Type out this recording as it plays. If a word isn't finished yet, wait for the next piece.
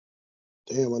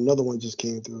Damn, another one just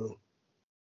came through.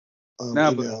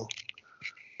 Nah, Email.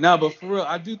 but for real,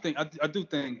 I do think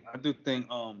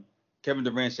Kevin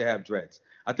Durant should have dreads.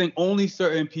 I think only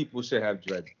certain people should have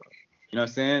dreads, bro. You know what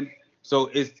I'm saying? So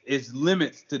it's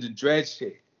limits to the dread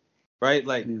shit, right?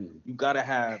 Like you gotta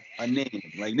have a name.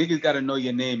 Like niggas gotta know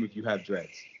your name if you have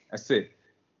dreads. That's it.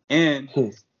 And if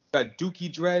you got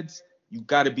dookie dreads, you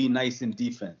gotta be nice in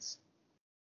defense.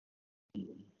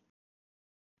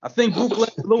 I think Brook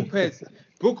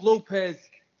Lopez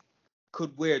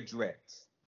could wear dreads,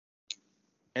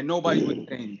 and nobody would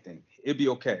say anything. It'd be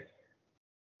okay. You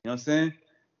know what I'm saying?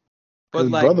 But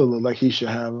His like, brother looked like he should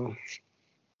have them.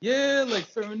 yeah, like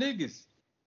certain niggas.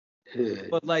 Yeah.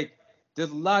 But like, there's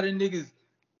a lot of niggas.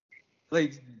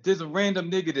 Like, there's a random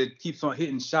nigga that keeps on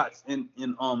hitting shots in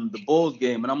the Bulls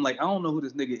game, and I'm like, I don't know who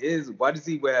this nigga is. Why does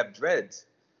he have dreads?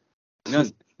 You know, what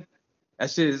I'm saying?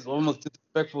 That shit is almost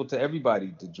disrespectful to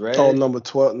everybody. The dreads. Oh, number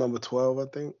 12, I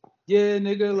think. Yeah,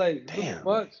 nigga. Like, Damn.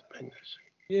 what the fuck?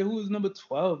 Yeah, who's number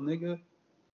 12, nigga?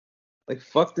 Like,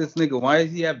 fuck this nigga. Why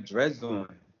does he have dreads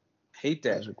on? Hate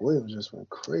that. Patrick Williams just went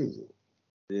crazy.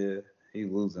 Yeah, he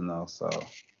losing now, so.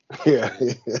 Yeah.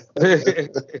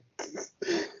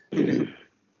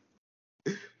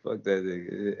 Fuck that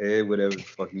nigga. Hey, whatever the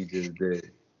fuck he just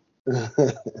did.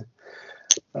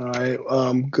 All right.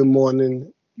 Good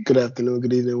morning, good afternoon,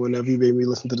 good evening, whenever you made me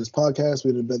listen to this podcast.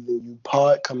 We're the Better Than You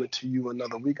pod coming to you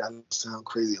another week. I sound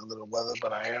crazy under the weather,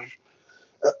 but I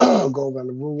am. Go around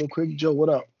the room real quick. Joe, what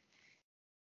up?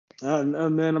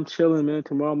 Man, I'm chilling, man.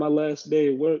 Tomorrow my last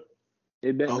day at work.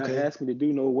 They better not Okay. ask me to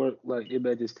do no work. Like, they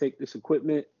better just take this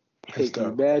equipment, take these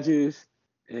Stop. badges,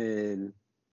 and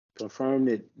confirm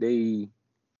that they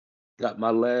got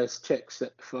my last check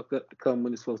set the fuck up to come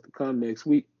when it's supposed to come next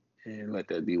week, and let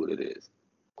that be what it is.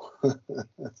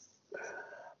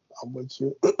 I'm with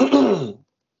you.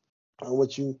 I'm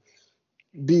with you.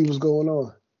 B, what's going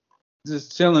on?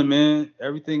 Just chilling, man.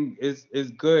 Everything is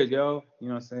good, yo. You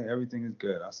know what I'm saying? Everything is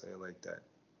good. I'll say it like that.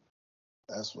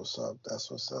 That's what's up. That's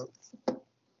what's up.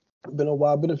 Been a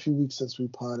while. Been a few weeks since we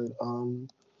potted.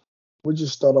 We'll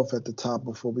just start off at the top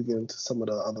before we get into some of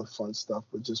the other fun stuff.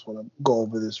 We just want to go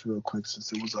over this real quick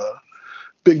since it was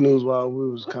big news while we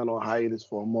was kind of on hiatus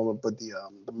for a moment. But the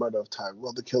murder of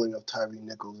the killing of Tyree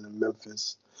Nichols in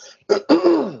Memphis.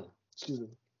 Excuse me.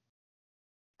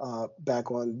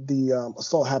 Back on the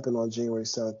assault happened on January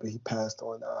 7th, but he passed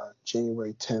on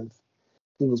January 10th.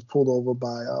 He was pulled over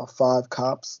by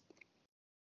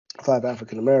 5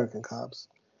 African American cops,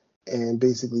 and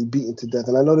basically beaten to death.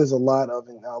 And I know there's a lot of,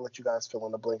 and I'll let you guys fill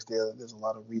in the blanks there. There's a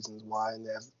lot of reasons why, and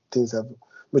there's things have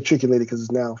matriculated because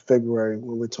it's now February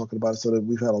when we're talking about it, so that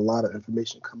we've had a lot of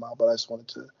information come out. But I just wanted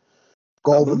to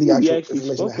go over the actual information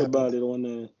that spoke happened. about it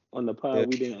on the pod. Yeah.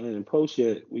 We didn't post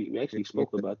yet. We actually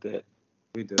spoke about that.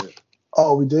 We did.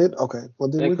 Oh, we did? Okay. Well,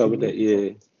 then we covered that.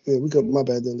 Yeah. Yeah, we could. My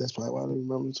bad. Then that's probably why I don't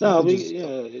remember. So no,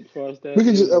 as far as that, we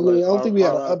could just. I mean, I don't think we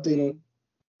had an update on.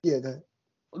 Yeah, go ahead.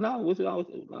 No,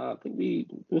 I think it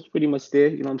was pretty much there.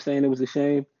 You know what I'm saying? It was a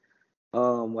shame.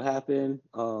 What happened?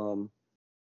 I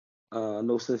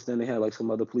know since then they had like some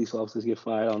other police officers get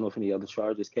fired. I don't know if any other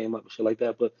charges came up and shit like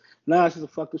that. But nah, it's just a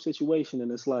fucked up situation,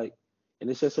 and it's like, and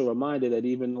it's just a reminder that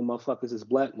even though motherfuckers is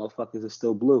black, motherfuckers is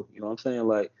still blue. You know what I'm saying?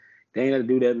 Like, they ain't had to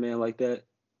do that man like that.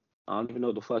 I don't even know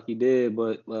what the fuck he did,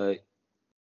 but like,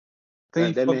 I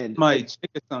think that man might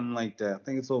chick or something like that. I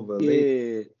think it's over.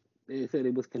 Yeah. They said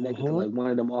it was connected to like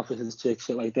one of them officers, chick,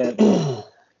 shit like that. But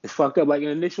it's fucked up. Like, an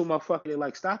initial motherfucker they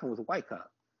like stopping was a white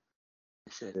cop.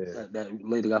 Shit, yeah. that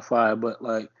lady got fired. But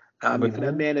like, I mean, for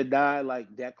that man to die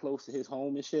like that close to his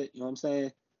home and shit, you know what I'm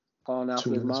saying? Calling out for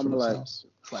his mama, like, it's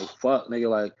like fuck, nigga.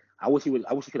 Like, I wish he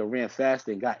could have ran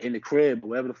faster and got in the crib or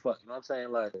whatever the fuck. You know what I'm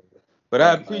saying? Like, but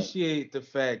I appreciate the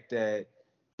fact that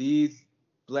these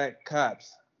black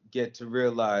cops get to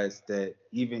realize that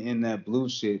even in that blue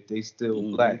shit, they still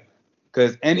black.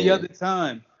 Because any other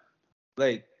time,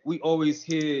 like, we always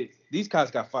hear these cops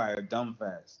got fired dumb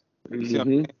fast. You see what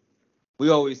I'm saying? We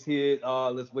always hear, oh,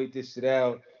 let's wait this shit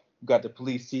out. We got the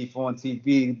police chief on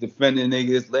TV defending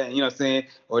niggas, letting, you know what I'm saying?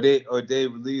 Or they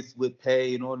released with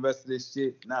pay and all the rest of this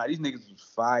shit. Nah, these niggas was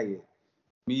fired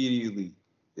immediately.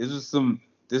 This is some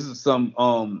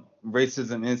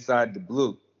racism inside the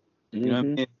blue. You know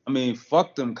what I mean?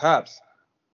 Fuck them cops.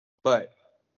 But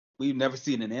we've never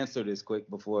seen an answer this quick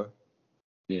before.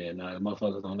 Yeah, nah, the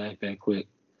motherfuckers don't act that quick.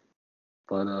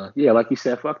 But yeah, like you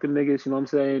said, fuck them niggas, you know what I'm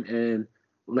saying? And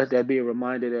let that be a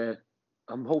reminder that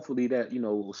hopefully that, you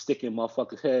know, will stick in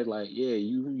motherfuckers' head, like, yeah,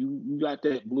 you got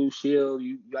that blue shield,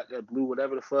 you got that blue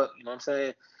whatever the fuck, you know what I'm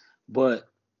saying? But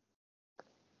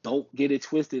don't get it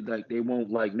twisted, like, they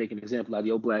won't like make an example out of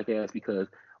your black ass because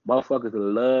motherfuckers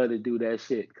will love to do that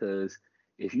shit because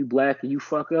if you black and you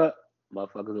fuck up,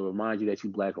 motherfuckers will remind you that you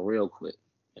black real quick.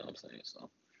 You know what I'm saying? So,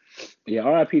 but yeah,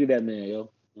 RIP to that man, yo. You know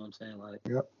what I'm saying? Like,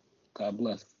 yep. God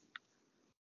bless.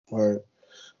 All right.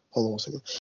 Hold on one second.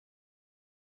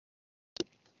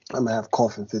 I'm gonna have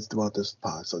coughing fits throughout this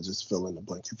pod, so just fill in the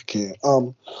blanks if you can.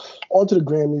 On to the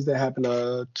Grammys that happened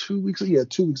 2 weeks ago. Yeah,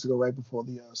 2 weeks ago, right before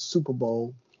the Super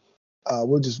Bowl.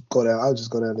 We'll just go down. I'll just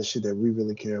go down the shit that we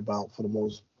really care about for the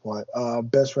most part.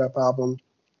 Best rap album,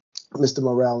 Mr.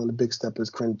 Morale and the Big Steppers,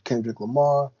 Kendrick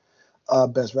Lamar.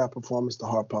 Best rap performance, The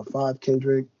Heart Part 5,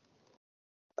 Kendrick.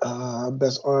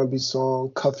 Best R&B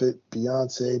song, Cuff It,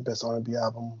 Beyonce. Best R&B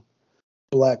album,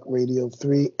 Black Radio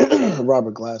 3,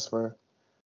 Robert Glasper.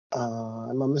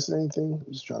 Am I missing anything?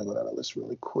 I'm just trying to go down the list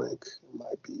really quick.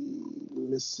 Might be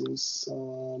missing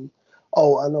some.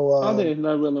 Oh, I know. I think it's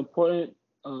not real important.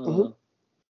 Mhm.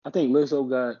 I think Lizzo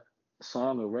got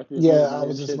song or record. Yeah, I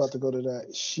was just about to go to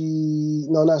that.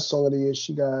 Not song of the year.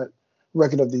 She got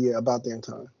record of the year, About Damn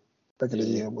Time. Record of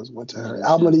the year went to her.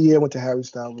 Album of the year went to Harry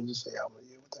Styles. We'll just say album of the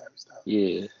year went to Harry Styles.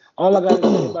 Yeah. All I gotta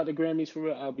say about the Grammys for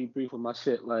real, I'll be brief with my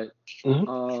shit. Like,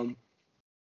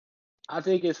 I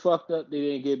think it's fucked up they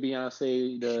didn't give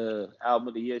Beyonce the album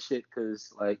of the year shit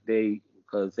because they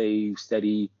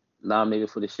steady nominated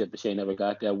for the shit, but she ain't never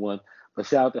got that one. But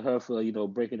shout out to her for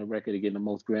breaking the record and getting the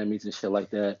most Grammys and shit like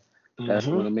that. That's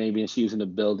one of the main reasons she was in the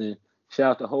building.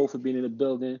 Shout out to Ho for being in the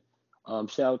building.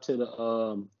 Shout out to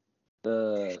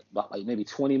the about like maybe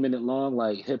 20-minute long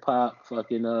like hip hop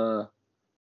fucking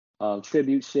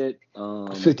tribute shit.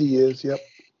 50 years, yep.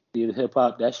 The hip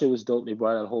hop, that shit was dope. They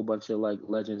brought out a whole bunch of like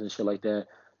legends and shit like that,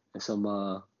 and some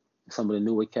of the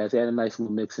newer cats. They had a nice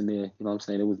little mix in there. You know what I'm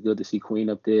saying? It was good to see Queen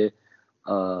up there. It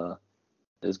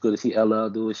was good to see LL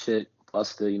do his shit.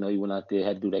 Buster, he went out there,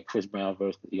 had to do that Chris Brown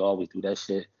verse. He always do that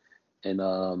shit. And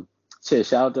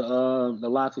shout out to the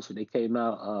Loxy shit. They came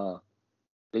out.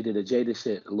 They did a Jada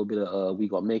shit, a little bit of We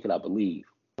Gonna Make It, I believe.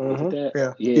 Was it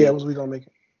that? Yeah, it was We Gonna Make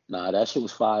It. Nah, that shit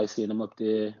was fire. Seeing them up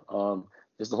there,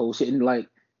 just the whole shit, and like.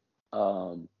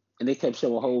 And they kept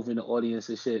showing Hov in the audience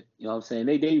and shit. You know what I'm saying?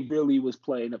 They really was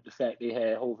playing up the fact they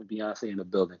had Hov and Beyonce in the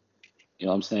building. You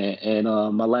know what I'm saying? And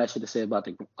my last shit to say about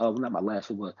the not my last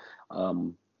shit, but I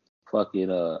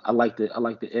like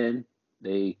the end.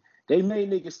 They made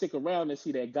niggas stick around and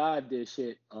see that God did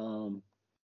shit.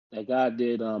 That God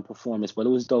did performance, but it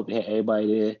was dope. They had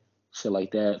everybody there, shit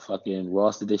like that. Fucking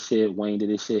Ross did this shit, Wayne did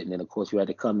this shit, and then of course you had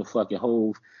to come to fucking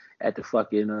Hov at the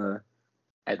fucking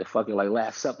like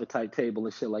Last Supper type table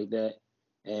and shit like that.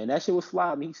 And that shit was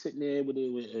fly. I mean, he's sitting there with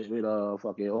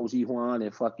fucking OG Juan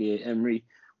and fucking Emery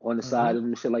on the side of him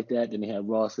and shit like that. Then they had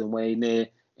Ross and Wayne there.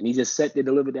 And he just sat there,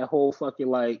 delivered that whole fucking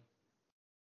like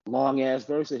long ass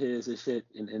verse of his and shit.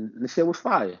 And the shit was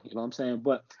fire. You know what I'm saying?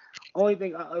 But only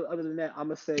thing other than that I'm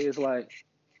gonna say is like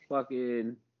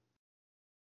fucking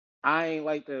I ain't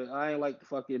like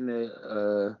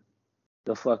the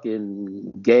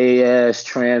fucking gay ass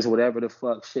trans whatever the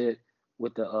fuck shit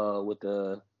with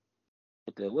the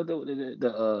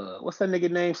what's that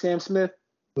nigga name, Sam Smith?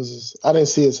 I didn't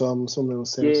see it, so something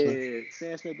was Sam Smith. Yeah,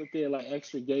 Sam Smith up there like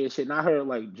extra gay and shit. And I heard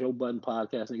like Joe Budden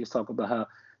podcast niggas talk about how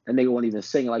that nigga wasn't even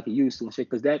singing like he used to and shit.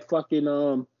 Cause that fucking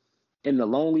in the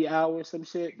Lonely Hour some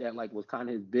shit that like was kind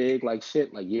of his big like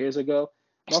shit like years ago.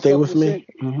 Stay With Me.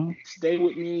 Stay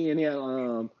With Me, and he had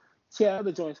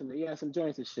other joints in there. He had some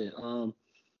joints and shit.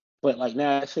 But like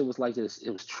now that shit was like just,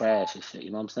 it was trash and shit,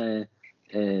 you know what I'm saying?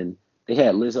 And they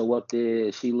had Lizzo up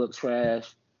there, she looked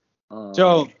trash.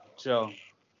 Joe.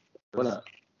 What up?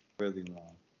 Really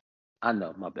long. I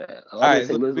know, my bad. All right,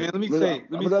 look, man, let me tell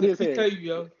you,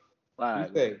 yo. All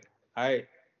right.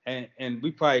 And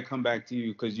we probably come back to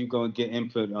you because you're gonna get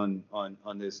input on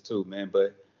this too, man.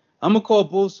 But I'm gonna call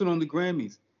bullshit on the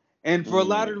Grammys. And for a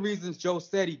lot of the reasons Joe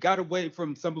said, he got away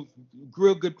from some of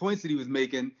real good points that he was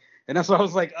making. And that's why I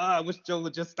was like, I wish Joe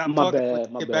would just stop talking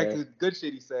and get back to the good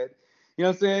shit he said. You know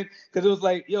what I'm saying? Because it was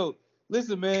like, yo,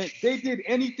 listen, man, they did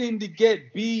anything to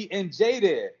get B and J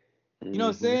there. You know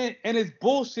what I'm saying? And it's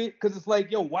bullshit because it's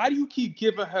like, yo, why do you keep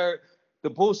giving her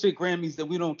the bullshit Grammys that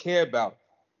we don't care about?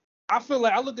 I feel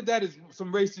like I look at that as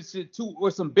some racist shit too, or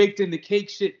some baked in the cake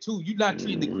shit too. You're not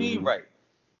treating the queen right.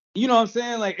 You know what I'm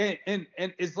saying? Like, and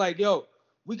it's like, yo,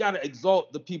 we gotta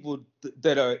exalt the people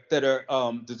that are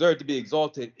deserve to be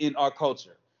exalted in our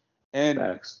culture. And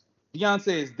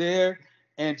Beyonce is there,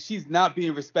 and she's not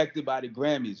being respected by the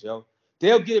Grammys, yo.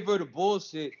 They'll give her the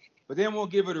bullshit, but they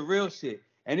won't give her the real shit.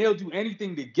 And they'll do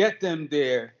anything to get them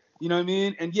there. You know what I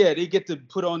mean? And yeah, they get to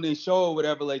put on their show or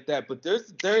whatever like that. But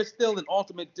there's still an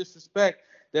ultimate disrespect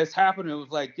that's happening. It was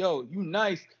like, yo, you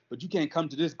nice, but you can't come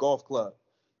to this golf club.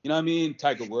 You know what I mean?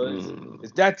 Tiger Woods.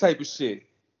 It's that type of shit.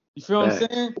 You feel what I'm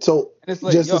saying? So and it's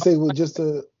like, just to say,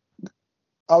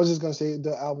 I was just gonna say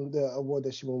the award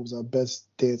that she won was our best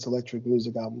dance electric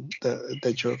music album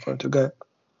that you're referring to. Go ahead.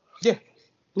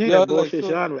 Yeah, that bullshit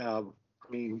genre album.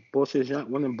 I mean, one of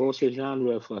them bullshit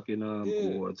genre fucking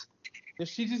awards. If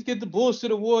she just get the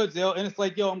bullshit awards, yo, and it's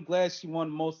like, yo, I'm glad she won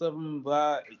most of them,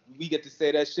 but we get to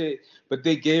say that shit, but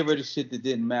they gave her the shit that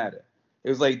didn't matter. It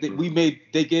was like they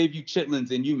gave you chitlins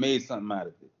and you made something out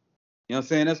of it. You know what I'm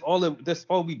saying? That's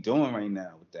all we doing right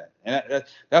now with that. And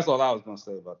that's all I was gonna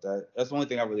say about that. That's the only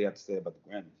thing I really have to say about the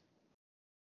Grammys.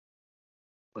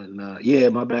 But yeah,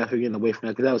 my bad for getting away from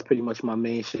that, because that was pretty much my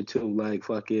main shit too. Like,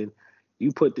 fucking,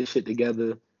 you put this shit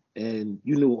together, and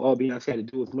you knew all Beyonce had to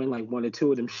do was win like one or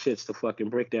two of them shits to fucking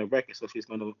break that record. So she's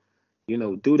gonna,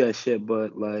 do that shit.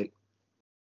 But like,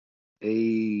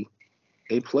 they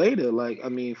played her. Like, I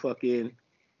mean, fucking,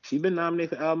 she been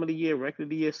nominated for Album of the Year, Record of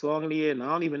the Year, Song of the Year, and I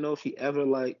don't even know if she ever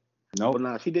like. Nope. Well,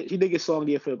 nah, she did get Song of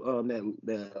the Year for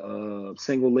that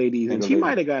Single Ladies, and she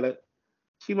might have got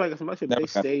She might have some shit, but they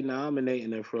stay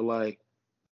nominating her for like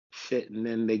shit, and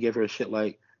then they give her shit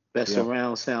like best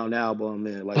surround sound album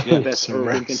and like best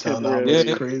urban contemporary.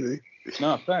 That's crazy.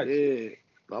 No, facts. Yeah,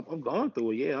 I'm going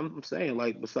through it. Yeah, I'm saying,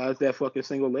 like, besides that fucking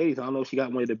Single Ladies, I don't know if she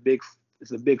got one of the big.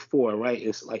 It's the big four, right?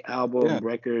 It's like album,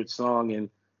 record, song, and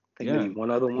I think maybe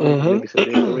one other one. Maybe it's a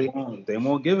big three. They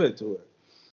won't give it to her.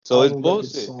 So it's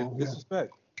bullshit. It's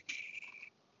disrespect.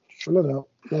 No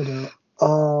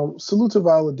doubt. Salute to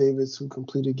Viola Davis, who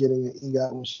completed getting an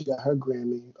EGOT when she got her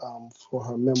Grammy for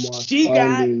her memoir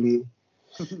Finding Me.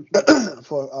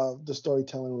 For the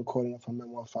storytelling recording of her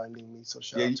memoir Finding Me. So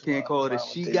shout out to you can't call it a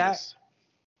she Davis. got.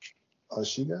 Oh,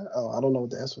 she got? Oh, I don't know what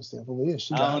the S was standing for, but yeah,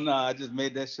 she got. I don't know. I just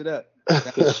made that shit up.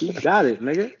 She got it,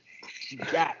 nigga. She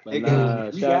got.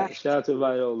 But shout out to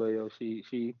Viola, yo.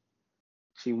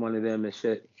 She one of them and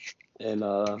shit. And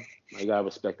I gotta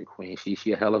respect the queen.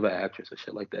 She a hell of an actress and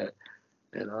shit like that.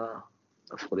 And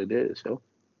that's what it is, yo.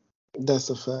 That's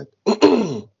a fact.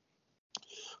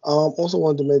 Also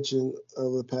wanted to mention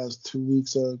over the past 2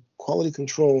 weeks, Quality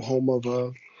Control, home of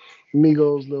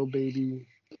Migos, Lil Baby,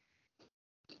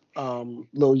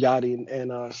 Lil Yachty,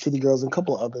 and City Girls, and a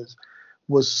couple of others,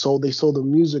 was sold. They sold the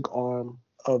music arm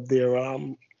of their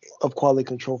of Quality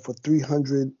Control for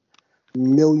 $300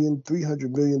 million.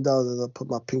 I put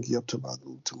my pinky up to my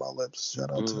lips.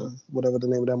 Shout out to whatever the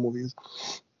name of that movie is.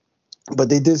 But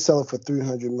they did sell it for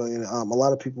 $300 million. A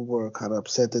lot of people were kind of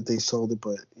upset that they sold it,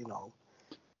 but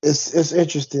it's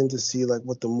interesting to see like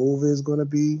what the move is going to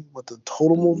be, what the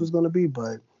total move is going to be.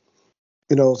 But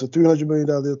it's a $300 million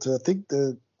deal to, I think,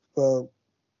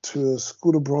 to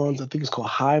Scooter Braun's. I think it's called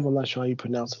Hybe. I'm not sure how you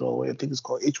pronounce it all the way. I think it's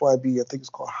called HYB. I think it's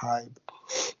called Hybe.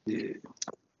 Yeah.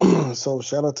 So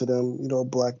shout out to them.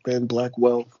 Black men, black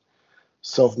wealth,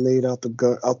 self-made out the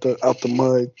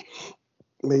mud.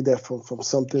 Made that from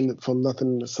something, from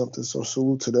nothing into something. So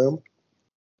salute to them.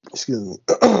 Excuse me.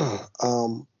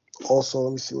 Also,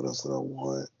 let me see what else that I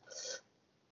want.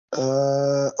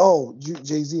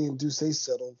 Jay-Z and Duce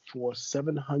settled for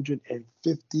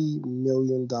 $750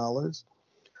 million,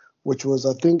 which was,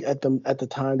 I think, at the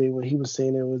time he was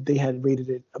saying they had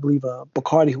rated it. I believe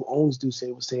Bacardi, who owns Duce,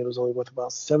 was saying it was only worth about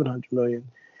 $700 million,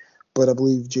 but I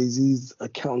believe Jay-Z's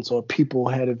accountants or people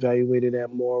had evaluated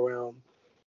at more around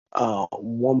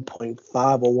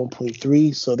 1.5 or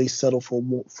 1.3, so they settled for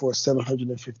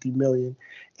 $750 million,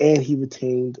 and he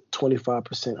retained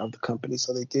 25% of the company.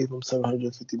 So they gave him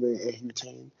 $750 million, and he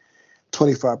retained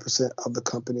 25% of the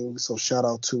company. So shout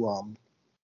out to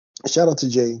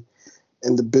Jay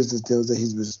and the business deals that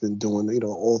he's just been doing,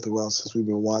 all throughout since we've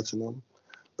been watching them,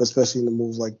 but especially in the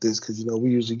moves like this, because we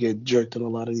usually get jerked in a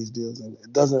lot of these deals, and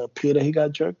it doesn't appear that he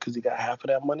got jerked because he got half of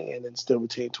that money and then still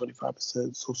retained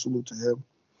 25%. So salute to him.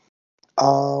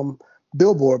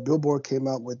 Billboard came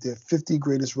out with their 50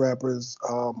 greatest rappers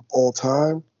all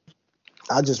time.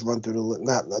 I'll just run through the list,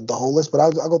 not the whole list, but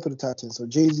I'll go through the top 10. So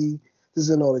Jay-Z, this is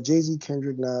in order: Jay-Z,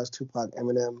 Kendrick, Nas, Tupac,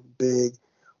 Eminem, Big,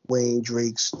 Wayne,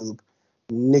 Drake, Snoop,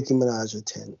 Nicki Minaj are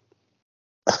 10.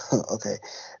 Okay.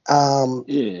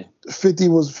 50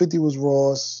 was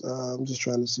Ross. I'm just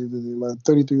trying to see if there's anybody.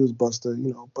 33 was Busta,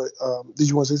 but did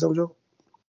you want to say something, Joe?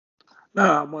 No,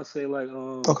 I want to say like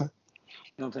okay.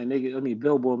 You know what I'm saying?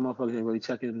 Billboard motherfuckers ain't really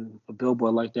checking a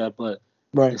Billboard like that, but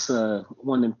it's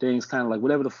one of them things, kind of like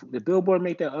whatever the Billboard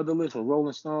make that other list, or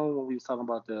Rolling Stone when we was talking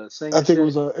about the singer. I think it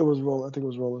was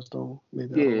Rolling Stone.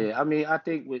 Yeah, I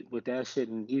think with that shit,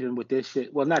 and even with this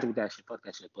shit, well, not with that shit, fuck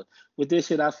that shit, but with this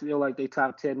shit, I feel like they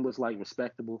top 10 was like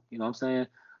respectable. You know what I'm saying?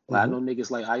 Like I know niggas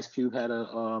like Ice Cube had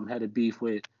a beef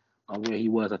with on where he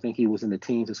was. I think he was in the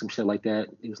teens or some shit like that.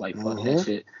 He was like, fuck that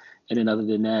shit. And then other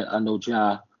than that, I know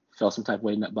Ja felt some type of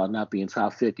way about not being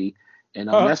top 50. And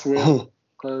that's real.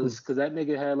 Because that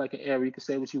nigga had like an era. You could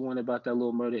say what you want about that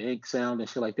little Murder Inc. sound and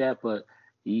shit like that, but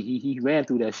he ran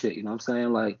through that shit. You know what I'm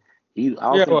saying? Like, I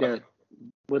don't think that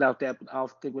without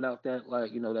that,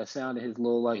 like, you know, that sound of his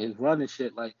little, like, his run and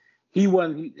shit, like,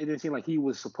 it didn't seem like he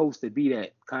was supposed to be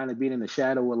that, kind of being in the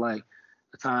shadow of, like,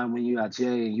 the time when you got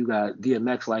Jay and you got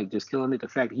DMX, like, just killing it. The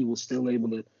fact that he was still able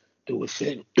to do his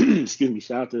shit. Excuse me.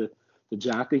 Shout out to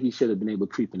Ja. I think he should have been able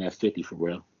to creep in that 50 for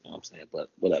real. You know what I'm saying? But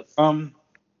whatever.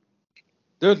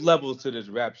 There's levels to this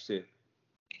rap shit.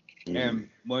 And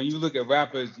when you look at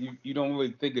rappers, you don't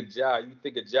really think of Ja. You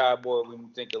think of Ja more when you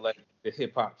think of, like, the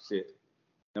hip hop shit.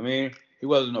 I mean, he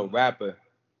wasn't no rapper.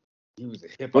 He was a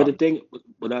hip hop. But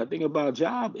the thing about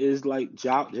Ja is, like,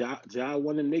 Ja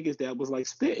one of the niggas that was, like,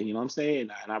 spitting. You know what I'm saying?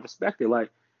 And I respect it. Like,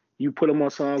 you put him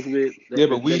on songs with.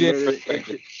 But we didn't respect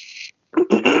it.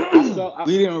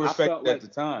 We didn't respect it at the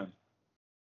time.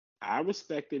 I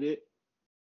respected it.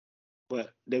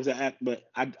 But the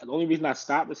only reason I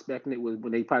stopped respecting it was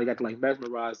when they probably got to, like,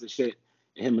 Mesmerized and shit.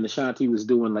 And him and Ashanti was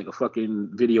doing, like, a fucking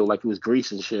video like it was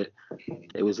Grease and shit.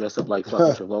 They was dressed up like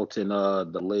fucking Travolta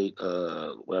and the late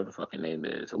whatever the fucking name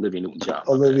is, Olivia Newton-John.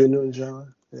 Olivia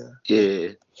Newton-John, yeah. Yeah.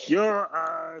 Your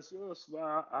eyes, your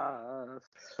smile eyes.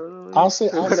 I'll say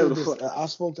this. I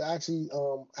spoke to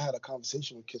I had a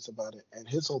conversation with Kiss about it, and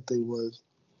his whole thing was,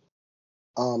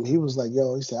 he was like,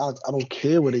 yo, he said, I don't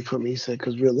care where they put me. He said,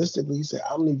 because realistically, he said,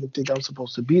 I don't even think I'm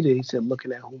supposed to be there. He said,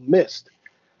 looking at who missed.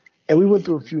 And we went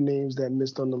through a few names that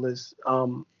missed on the list.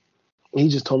 He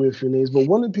just told me a few names. But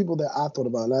one of the people that I thought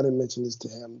about, and I didn't mention this to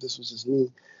him, this was just me.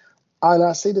 And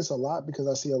I say this a lot because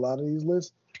I see a lot of these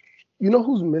lists. You know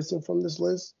who's missing from this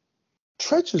list?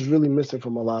 Treach is really missing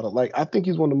from a lot of, like, I think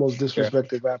he's one of the most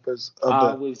disrespected rappers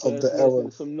of the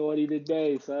era. Some naughty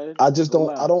today, son. I just don't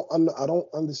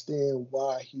understand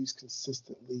why he's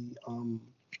consistently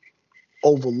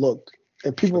overlooked.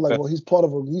 And people are like, well, he's part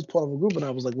of a group, and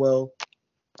I was like, well,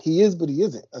 he is, but he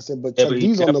isn't. I said, but Chuck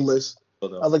D's on the list. I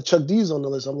was like, Chuck D's on the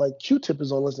list. I'm like, Q-Tip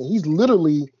is on the list, and he's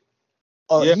literally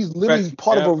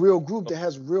part of a real group that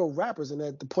has real rappers. And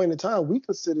at the point in time, we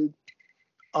considered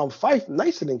Phife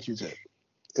nicer than Q-Tip,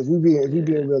 if we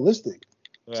being realistic.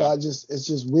 Yeah. So it's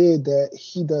just weird that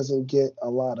he doesn't get a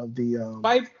lot of the.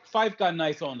 Phife got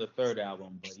nice on the third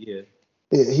album, but yeah.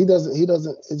 Yeah, he doesn't.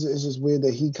 It's just weird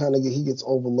that he kind of gets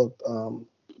overlooked.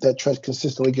 That Treach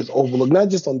consistently gets overlooked, not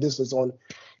just on this list, on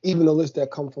even the list that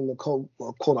come from the quote.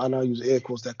 I now use air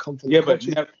quotes that come from the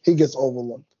culture. He gets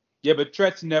overlooked. Yeah, but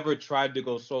Treach never tried to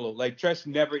go solo. Like, Treach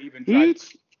never even tried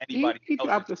to anybody else. He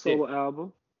dropped a solo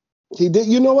album. He did.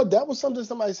 You know what? That was something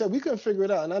somebody said. We couldn't figure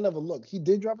it out, and I never looked. He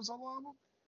did drop a solo album?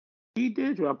 He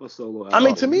did drop a solo album. I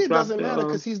mean, to me, it doesn't matter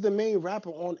because he's the main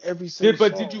rapper on every single song.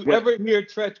 But did you ever hear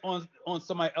Treach on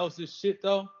somebody else's shit,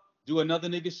 though? Do another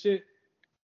nigga shit?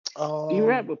 He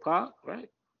rap with Pac, right?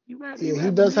 He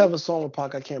does have a song with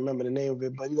Pac. I can't remember the name of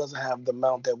it, but he doesn't have the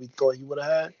amount that we thought he would have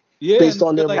had. Yeah, based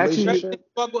on their relationship.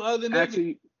 Fuck with other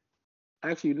niggas.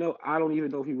 Actually, no, I don't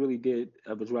even know if he really did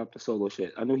ever drop the solo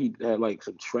shit. I know he had, like,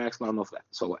 some tracks, but I don't know if that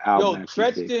solo album. Yo,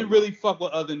 Treach didn't really fuck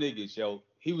with other niggas, yo.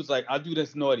 He was like, I'll do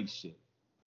this naughty shit.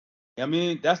 I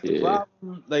mean, that's the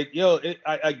problem. Like, yo,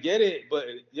 I get it, but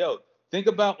yo, think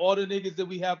about all the niggas that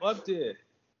we have up there.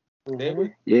 I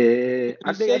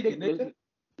think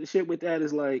the shit with that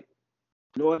is, like,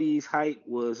 Naughty's height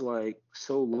was, like,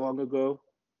 so long ago.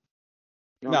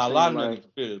 You know a lot of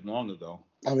niggas feel long ago.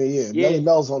 I mean, Melly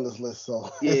Mel's on this list,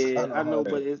 so I know,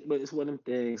 but it's one of them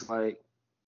things, like,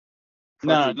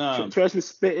 no, Treach was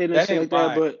spitting and shit like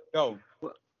that, but yo,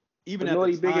 even at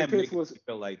the time, niggas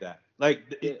feel like that.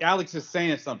 Like, Alex is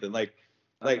saying something, like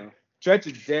Treach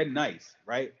is dead nice,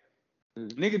 right?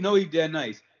 Nigga know he dead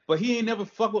nice, but he ain't never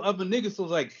fuck with other niggas, so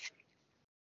it's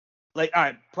like, all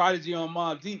right, Prodigy on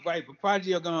Mobb Deep, right? But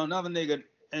Prodigy are going on another nigga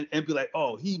and be like,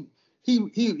 oh, he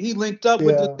linked up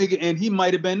with this nigga and he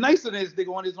might have been nicer than this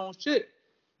nigga on his own shit.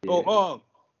 Yeah. You know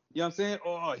what I'm saying?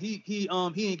 Or he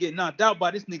ain't get knocked out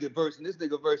by this nigga verse and this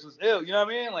nigga verse was ill. You know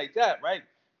what I mean? Like that, right?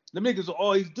 The niggas will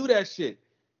always do that shit.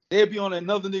 They'll be on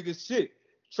another nigga's shit.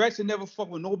 Treach would never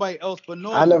fuck with nobody else but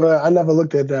no. I never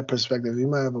looked at that perspective. You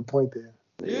might have a point there.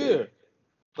 Yeah.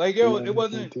 Like, yo, it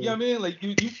wasn't, you know what I mean? Like,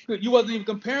 you wasn't even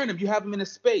comparing him. You have him in a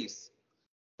space.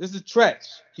 This is Treach.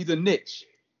 He's a niche.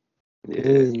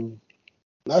 Yeah.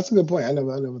 That's a good point. I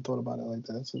never thought about it like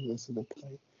that. That's a good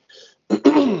point.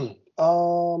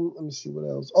 Let me see what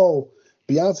else. Oh,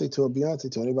 Beyonce tour.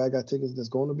 Anybody got tickets that's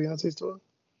going to Beyonce's tour?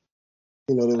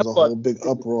 You know, there was a whole big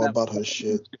uproar about her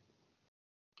shit.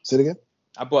 Say it again?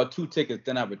 I bought 2 tickets,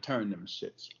 then I returned them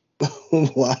shits.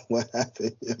 Why? What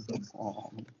happened?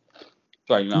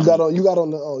 Sorry, I was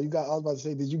about to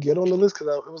say, did you get on the list?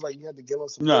 Because it was like you had to get on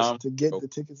some list to get the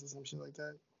tickets or some shit like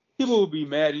that. People would be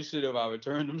mad as shit if I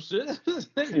returned them shit.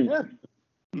 Yeah,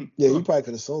 you probably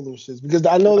could have sold them shits because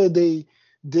I know that they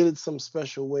did it some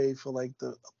special way for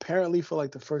apparently for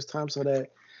the first time so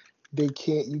that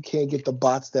you can't get the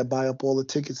bots that buy up all the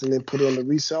tickets and then put it on the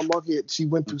resale market. She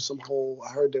went through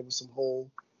I heard there was some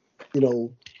whole,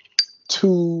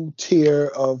 2-tier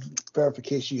of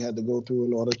verification you had to go through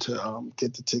in order to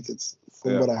get the tickets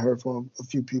from what I heard from a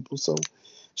few people. So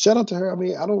shout out to her. I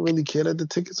mean, I don't really care that the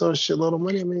tickets are a shitload of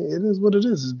money. I mean, it is what it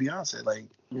is. It's Beyonce.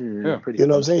 You know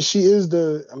what I'm saying? She is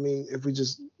if we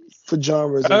just, for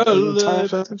genres and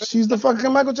time, she's the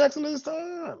fucking Michael Jackson of this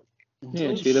time.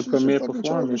 Yeah, she's the premier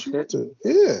performer.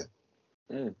 Yeah.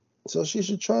 So she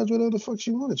should charge whatever the fuck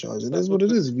she want to charge. It is what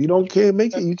it is. If you don't care,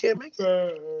 make it. You can't make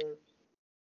it.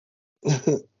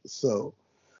 So,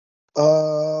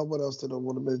 what else did I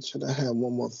want to mention? I had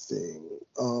one more thing.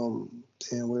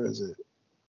 Damn, where is it?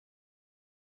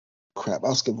 Crap,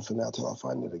 I'll skip it for now till I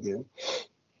find it again.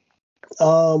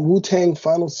 Wu-Tang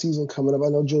final season coming up. I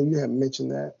know, Joe, you had mentioned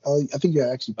that. I think you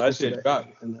actually posted that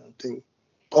in the thing.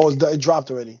 Oh, it dropped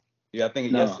already. Yeah, I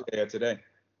think yesterday or today.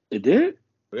 It did?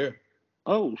 Yeah.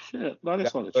 Oh shit! No,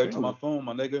 that's on the trailer. To my phone,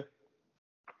 my nigga.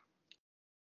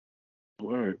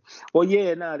 Word. Well,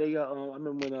 yeah. They got. I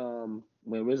remember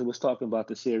when RZA was talking about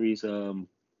the series, probably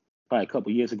a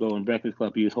couple years ago in Breakfast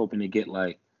Club, he was hoping to get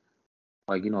like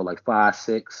 5,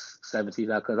 6, 7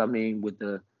 seasons out. Because I mean, with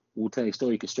the Wu-Tang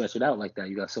story, you can stretch it out like that.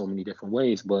 You got so many different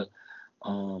ways, but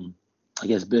I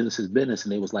guess business is business,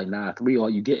 and they was like, nah, 3 all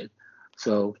you get.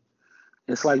 So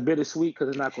it's like bittersweet because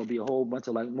it's not gonna be a whole bunch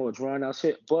of more drawn out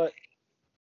shit. But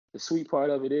the sweet part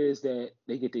of it is that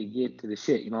they get to the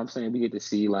shit. You know what I'm saying? We get to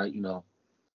see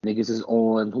niggas is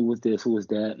on, who was this, who was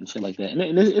that, and shit like that.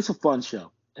 And it's a fun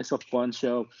show. It's a fun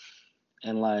show,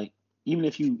 and even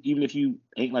if you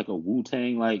ain't like a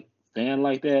Wu-Tang fan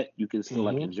like that, you can still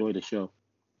enjoy the show.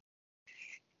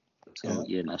 So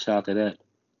yeah, now shout out to that.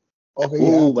 Okay, yeah,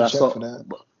 I have to check for that.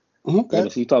 But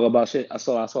you talk about shit. I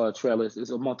saw a trailer. It's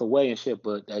a month away and shit,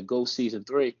 but that Ghost season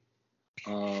 3,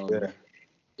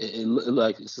 it looked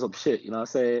like some shit. You know what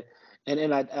I'm saying?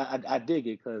 And I dig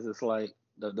it because it's like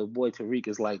the boy Tariq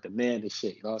is like the man and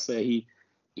shit. You know what I'm saying?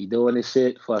 He doing this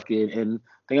shit, fucking. And the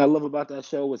thing I love about that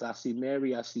show is I see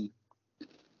Mary, I see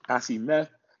Meth,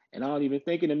 and I don't even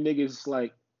think of them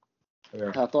niggas I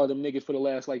thought of them niggas for the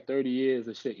last 30 years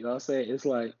and shit. You know what I'm saying? It's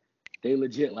like they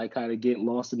legit kind of get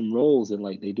lost in them roles and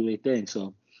they do their thing.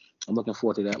 So I'm looking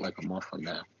forward to that a month from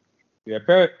now. Yeah,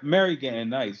 Mary getting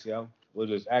nice, yo, with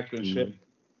his acting shit.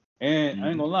 And I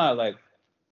ain't gonna lie,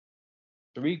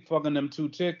 Tariq fucking them 2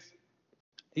 chicks,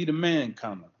 he the man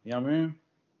coming. You know what I mean?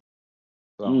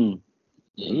 So.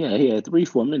 Yeah, he had 3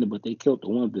 for a minute, but they killed the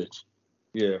one bitch.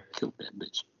 Yeah. Killed that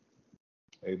bitch.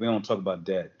 Hey, we don't talk about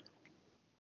that.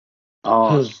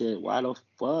 Oh shit! Why the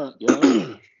fuck,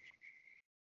 yo?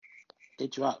 They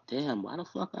dropped. Damn! Why the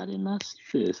fuck I did not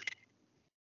see this?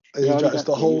 It's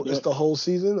the whole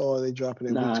season, or are they dropping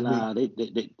it week to week?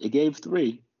 They gave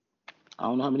 3. I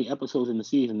don't know how many episodes in the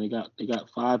season. They got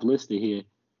 5 listed here.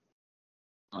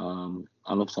 I don't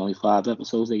know if it's only 5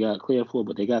 episodes they got clear for,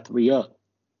 but they got 3 up.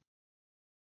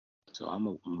 So I'm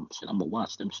gonna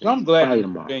watch them shit. I'm glad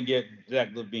you didn't get Zach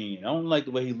Levine. I don't like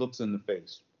the way he looks in the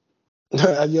face.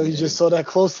 Yo, you just saw that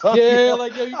close up. Yeah,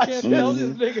 you can't tell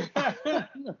this nigga.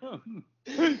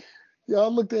 Yo, I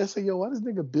looked at it and said, why this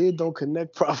nigga beard don't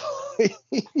connect properly?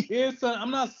 Yeah, son, I'm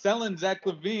not selling Zach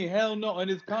Levine. Hell no. And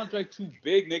his contract too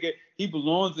big, nigga. He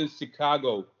belongs in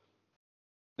Chicago.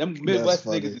 Them Midwest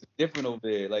niggas is different over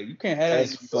there. You can't have that.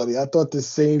 That's funny. I thought the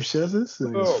same shit. This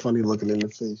nigga's funny looking in the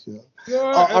face, yo. Yeah,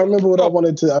 I remember what I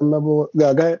wanted to. Go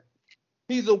ahead.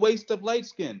 He's a waste of light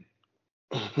skin.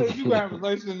 If you gotta have a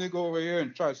light skin nigga over here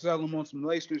and try to sell him on some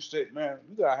light skin shit, man,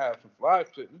 you gotta have some fly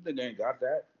shit. This nigga ain't got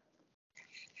that.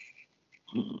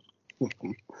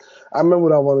 I remember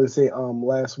what I wanted to say.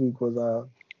 Last week was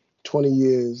 20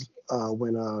 years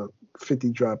when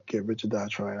 50 dropped Get Rich or Die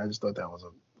Trying. I just thought that was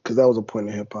a point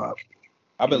in hip hop.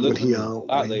 I've been listening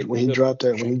when he dropped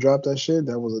that shit.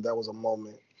 That was a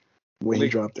moment when he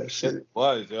dropped that shit. It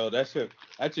was, yo, that shit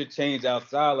changed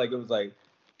outside. It was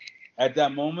at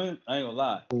that moment, I ain't gonna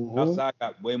lie, outside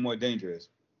got way more dangerous.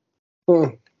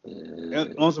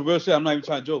 And on some real shit, I'm not even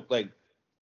trying to joke.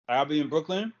 I'll be in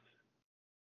Brooklyn,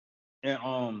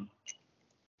 and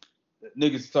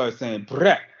niggas start saying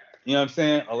 "brek," you know what I'm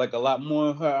saying? Or a lot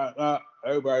more.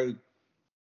 Everybody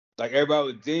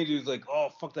was dangerous. Oh,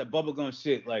 fuck that bubblegum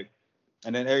shit.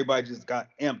 And then everybody just got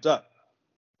amped up.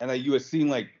 and like you would see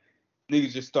like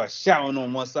niggas just start shouting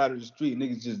on one side of the street,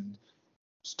 niggas just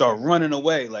start running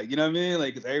away, like, you know what I mean?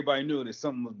 Like, because everybody knew that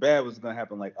something bad was gonna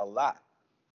happen, like a lot.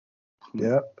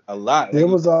 Yeah. A lot. There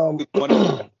like, was want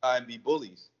to and be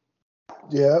bullies.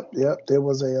 Yep. There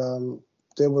was I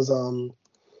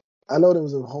know there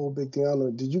was a whole big thing. I don't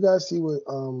know. Did you guys see what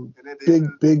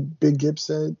Big Gibbs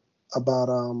said about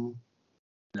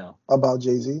No. about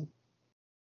Jay-Z?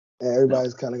 And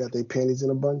everybody's kind of got their panties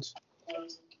in a bunch.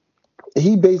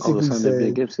 He basically said,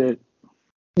 Big Gibbs said?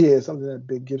 Yeah, something that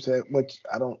Big Gibbs said, which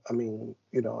I mean,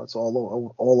 it's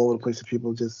all over the place. And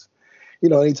people just,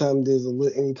 anytime there's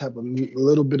any type of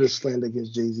little bit of slander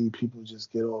against Jay-Z, people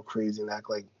just get all crazy and act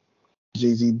like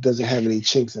Jay-Z doesn't have any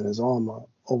chinks in his armor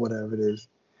or whatever it is.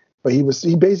 But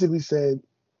he basically said,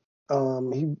 he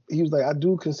was like, I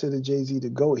do consider Jay-Z the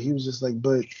GOAT. He was just like,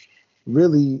 but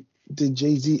really, did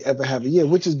Jay-Z ever have a year?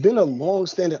 Which has been a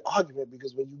long-standing argument,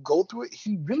 because when you go through it,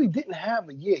 he really didn't have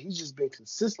a year. He's just been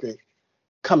consistent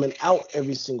coming out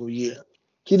every single year.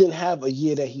 He didn't have a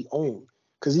year that he owned,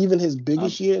 because even his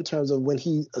biggest year in terms of when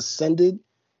he ascended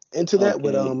into that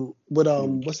with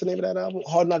what's the name of that album?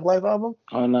 Hard Knock Life album?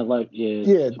 Hard Knock Life, yeah.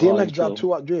 Yeah, DMX dropped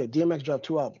two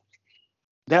albums.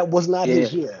 That was not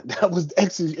his year. That was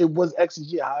X's. It was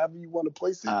X's year. However you want to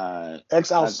place it. X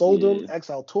outsold him. X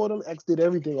outtoured him. X did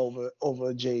everything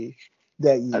over Jay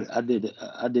that year. I did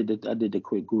the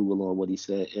quick Google on what he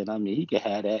said, and I mean he can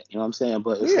have that. You know what I'm saying?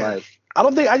 But it's like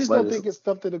I just don't think it's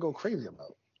something to go crazy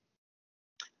about.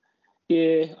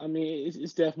 Yeah, I mean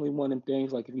it's definitely one of them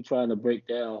things. Like if you're trying to break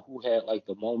down who had like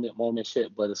the moment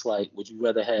shit, but it's like, would you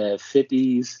rather have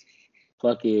 50s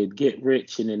fucking get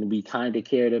rich and then be kind of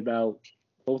cared about?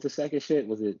 What was the second shit?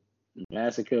 Was it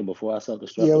Massacre, Before I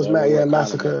Self-Destruct? Yeah, it was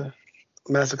Massacre.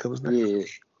 Massacre was next. Yeah,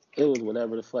 it was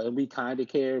whatever the fuck. And we kind of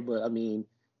care, but I mean,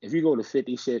 if you go to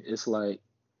 50 shit, it's like,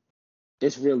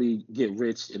 it's really get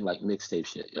rich in like mixtape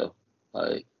shit, yo.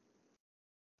 Like,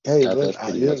 hey, no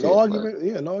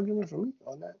argument for me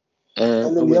on that.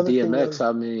 And with DMX,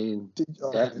 I mean,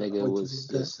 that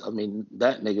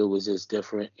nigga was just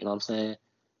different, you know what I'm saying?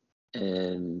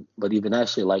 But even that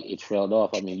shit, like, it trailed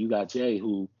off. I mean, you got Jay,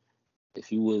 who,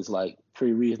 if you was like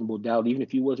pre-Reasonable Doubt, even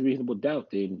if you was Reasonable Doubt,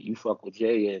 then you fuck with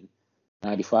Jay in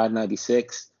 95,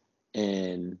 96,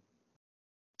 and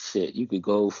shit, you could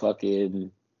go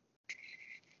fucking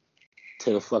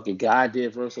to the fucking God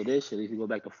did verse of this shit. If you go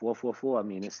back to 444, I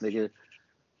mean, this nigga,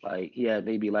 like, he had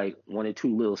maybe like one or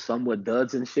two little somewhat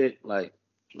duds and shit, like,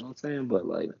 you know what I'm saying? But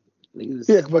like, niggas,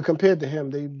 yeah, but compared to him,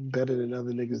 they better than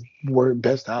other niggas'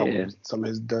 best albums. Some of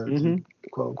his duds,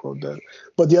 quote unquote duds.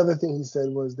 But the other thing he said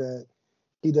was that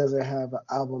he doesn't have an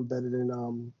album better than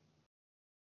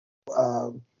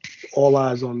All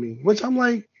Eyes on Me, which I'm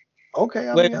like, okay.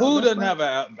 Who doesn't have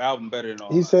an album better than All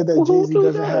Eyes? He said that Jay-Z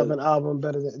doesn't have an album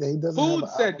better than he doesn't. Who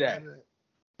said that?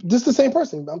 Just the same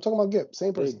person. I'm talking about Gibb.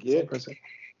 Same person. Same person.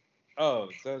 Oh,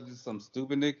 so that's just some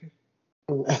stupid nigga.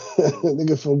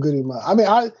 Nigga from Goody Mob. I mean,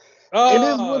 it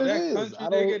is what it is.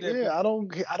 I don't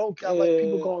like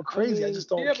people going crazy. I just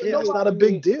don't care. It's not a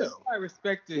big deal. I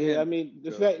respect it. Yeah, I mean,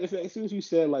 the fact, as soon as you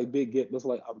said like Big Gibb, it's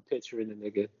like I'm picturing the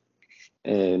nigga,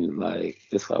 and like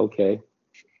it's like, okay.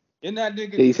 In that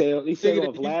nigga, he said on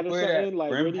Vlad or something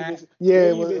like it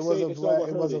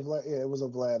was a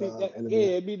Vlad.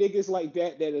 It'd be niggas like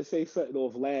that say something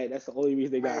on Vlad. That's the only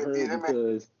reason they got heard,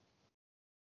 because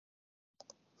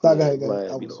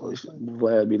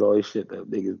Vlad be all this shit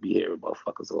that niggas be hearing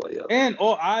motherfuckers all yo. And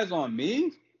All Eyes on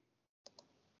Me.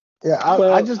 Yeah,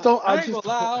 I just don't. I ain't gonna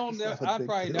lie. I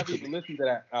probably never even listened to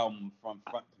that album from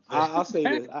front to back. I'll say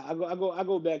this. I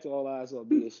go back to All Eyes on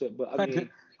Me and shit, but I mean,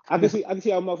 I can see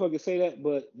how a motherfucker say that,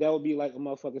 but that would be like a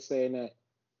motherfucker saying that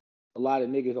a lot of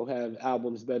niggas don't have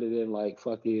albums better than like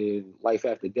fucking Life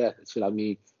After Death and shit. I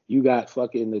mean, you got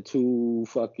fucking the two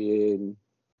fucking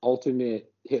ultimate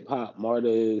hip hop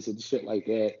martyrs and shit like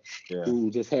that, who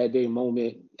just had their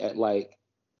moment at like,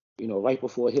 you know, right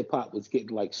before hip hop was getting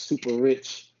like super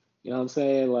rich. You know what I'm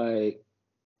saying? Like,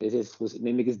 it just was, and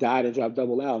then niggas died and dropped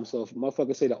double albums. So if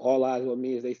motherfuckers say that All Eyes on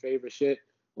Me is their favorite shit,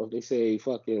 or if they say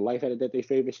fucking Life After Death their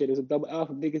favorite shit, is a double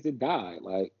album, niggas that died.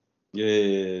 Like,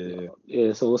 yeah.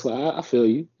 So it's like, I feel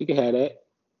you. You can have that.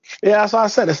 Yeah, that's why I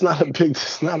said it's not a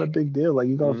big deal. Like,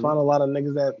 you're gonna find a lot of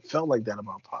niggas that felt like that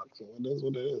about Pac. So it is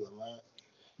what it is, man.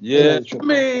 Yeah, I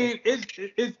mean,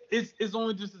 it's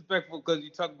only disrespectful because you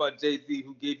talk about Jay-Z,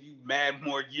 who gave you mad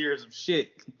more years of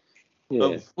shit,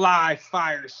 of fly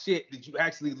fire shit that you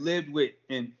actually lived with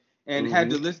and had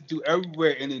to listen to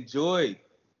everywhere and enjoy.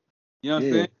 You know what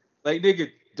I'm saying? Like, nigga,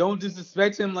 don't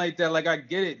disrespect him like that. Like, I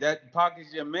get it, that Pac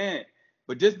is your man,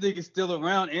 but this nigga's still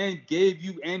around and giving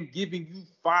you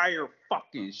fire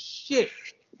fucking shit.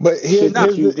 But here's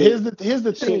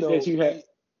the thing though. That you had.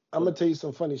 I'm gonna tell you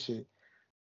some funny shit.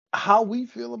 How we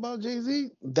feel about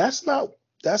Jay-Z, that's not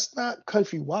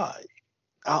countrywide.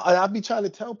 I'll be trying to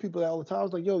tell people that all the time. I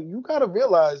was like, yo, you gotta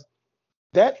realize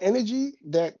that energy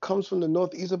that comes from the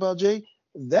Northeast about Jay,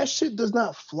 that shit does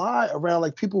not fly around.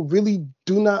 Like, people really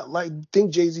do not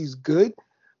think Jay-Z's good,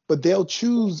 but they'll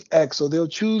choose X or they'll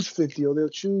choose 50 or they'll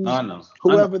choose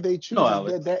whoever they choose.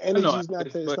 That energy is not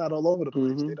it's not all over the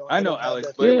place. Mm-hmm. They don't, I know, Alex,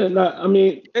 but I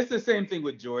mean, it's the same thing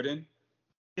with Jordan.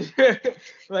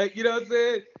 Like, you know what I'm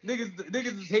saying?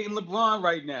 Niggas is hating LeBron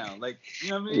right now. Like, you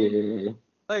know what I mean? Yeah.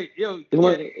 Like, yo,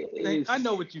 I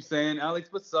know what you're saying, Alex,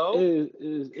 but so?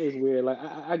 It's weird. Like,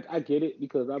 I get it,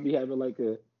 because I'll be having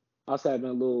I was having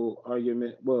a little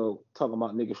argument, talking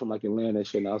about niggas from like Atlanta and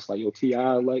shit, and I was like, yo,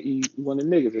 T.I., like, he one of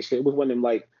them niggas and shit. It was one of them,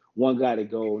 like, one guy to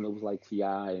go, and it was like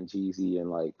T.I. and Jeezy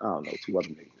and, like, I don't know, two other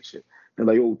niggas and shit. And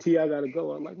like, yo, T.I. gotta go.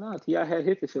 I'm like, nah, T.I. had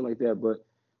hits and shit like that, but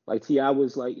like, T.I.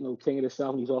 was like, you know, king of the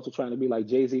South, and he's also trying to be like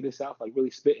Jay-Z of the South, like really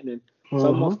spitting. And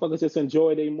some motherfuckers just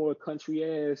enjoy they more country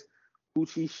ass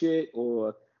Gucci shit,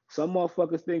 or some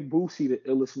motherfuckers think Boosie the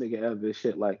illest nigga ever and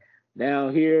shit. Like,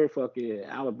 down here, fucking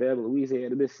Alabama,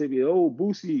 Louisiana, Mississippi,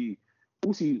 Boosie,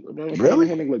 really?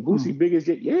 Like, Boosie biggest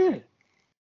shit, yeah.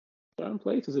 Certain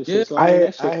places and shit. Yeah. So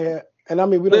I hear, and I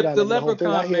mean, we don't got the whole thing.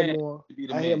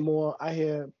 I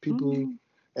hear people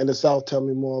in the South tell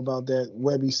me more about that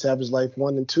Webby Savage Life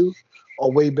 1 and 2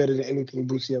 are way better than anything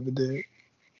Boosie ever did.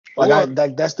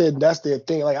 Like, that's their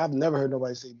thing. Like, I've never heard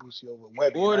nobody say Boosie over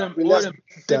Webby. Or the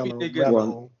Mississippi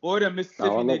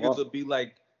niggas will be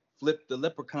like Flip the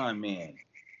Leprechaun Man.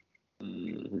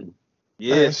 Mm-hmm.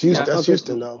 Yeah, that's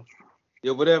Houston though.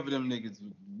 Yeah, whatever them niggas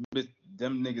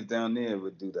down there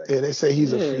would do that. Yeah, they say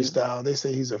he's a freestyle. They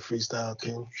say he's a freestyle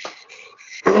king.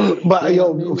 But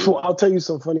I'll tell you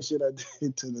some funny shit I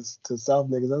did to South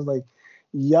niggas. I was like,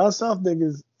 y'all South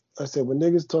niggas. I said, when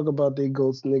niggas talk about they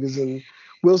goats, niggas, and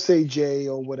we'll say Jay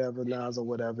or whatever, Nas or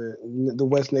whatever. The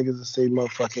West niggas will say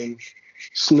motherfucking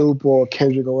Snoop or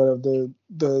Kendrick or whatever.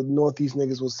 The Northeast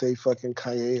niggas will say fucking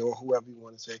Kanye or whoever you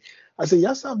want to say. I said,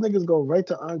 y'all South niggas go right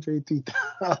to Andre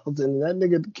 3000, and that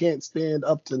nigga can't stand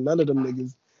up to none of them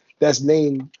niggas that's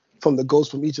named from the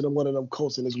ghosts from each of them, one of them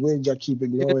coasts, and it's weird y'all keep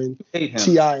ignoring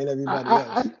T.I. and everybody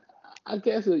else. I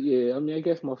guess yeah. I mean, I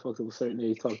guess motherfuckers of a certain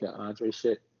age talk that Andre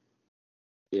shit.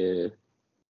 Yeah.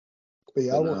 But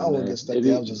yeah, I won't get stuck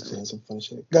there. I was just saying some funny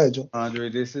shit. Go ahead, Joe. Andre,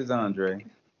 this is Andre.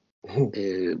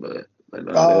 Yeah, but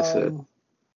that's it.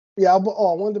 Yeah, I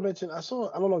wanted to mention, I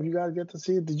don't know if you guys get to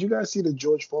see it. Did you guys see the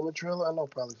George Foreman trailer? I know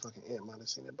probably fucking Ant might have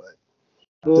seen it, but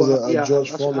there's a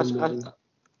George Foreman movie.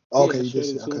 Okay, you did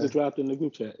see it. Okay. It dropped in the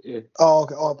group chat. Yeah. Oh,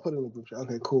 okay. Oh, I put it in the group chat.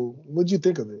 Okay, cool. What'd you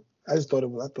think of it? I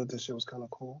thought this shit was kind of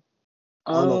cool.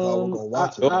 I don't know if I would go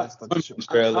watch it. I thought this shit was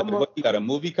cool. What, he got a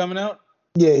movie coming out?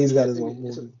 Yeah, he's got his own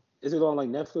movie. Is it on like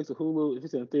Netflix or Hulu? If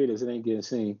it's in theaters, it ain't getting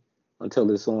seen until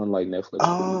it's on like Netflix.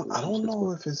 I don't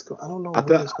know if it's. I don't know. I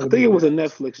think it was a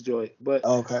Netflix joint, but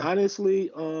okay. Honestly,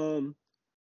 I'm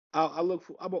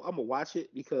gonna watch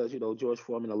it because, you know, George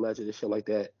Foreman, a legend and shit like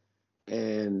that,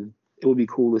 and it would be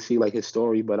cool to see like his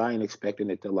story. But I ain't expecting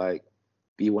it to like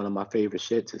be one of my favorite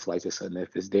shits. It's like just something,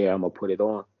 if it's there, I'm gonna put it on.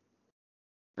 You know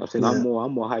what I'm saying? Yeah.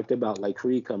 I'm more hyped about like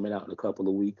Creed coming out in a couple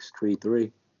of weeks. Creed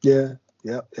 3. Yeah.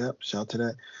 Yep. Shout out to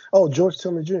that. Oh, George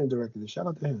Tillman Jr. directed it. Shout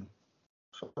out to him.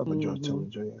 Shout out to George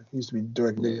Tillman Jr. He used to be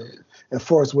directing videos. And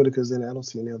Forrest Whitaker's in it. I don't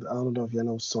see any other. I don't know if you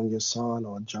know Sonia Son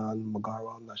or John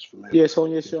Magaro. I'm not familiar. Yeah,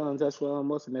 Sonia Son. That's what I'm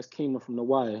watching. That's Kima from The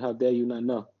Wire. How dare you not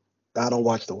know? I don't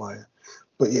watch The Wire.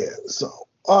 But yeah, so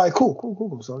all right,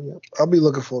 cool. So yeah, I'll be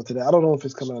looking forward to that. I don't know if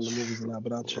it's coming out in the movies or not,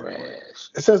 but I'll check. It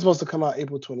says it's supposed to come out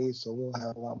April 28th, so we'll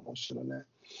have a lot more shit on that.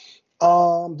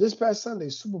 This past Sunday,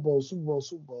 Super Bowl,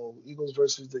 Eagles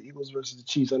versus the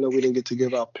Chiefs. I know we didn't get to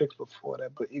give our picks before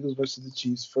that, but Eagles versus the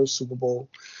Chiefs, first Super Bowl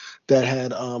that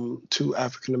had two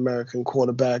African American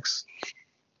quarterbacks.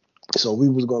 So we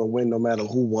was gonna win no matter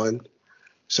who won.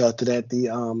 Shout out to that.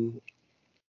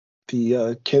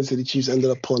 The Kansas City Chiefs ended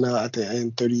up pulling out at the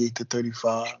end,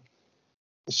 38-35.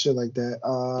 Shit like that.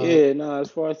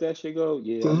 As far as that shit go,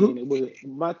 yeah. I mean,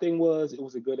 my thing was it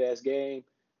was a good ass game.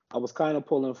 I was kind of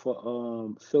pulling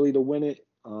for Philly to win it,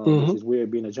 which is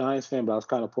weird being a Giants fan, but I was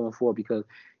kind of pulling for it because,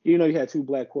 you know, you had two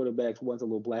black quarterbacks. One's a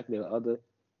little black than the other.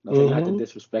 Not to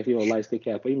disrespect, light skin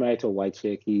cat, but he married to a white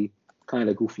chick. He kind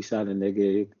of goofy sounding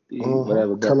nigga,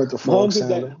 whatever. But Kermit the Frog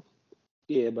sounding.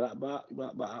 Yeah, but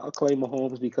I'll claim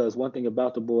Mahomes because one thing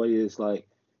about the boy is like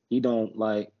he don't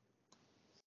like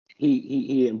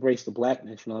he embraced the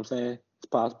blackness. You know what I'm saying? His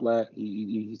pop's black.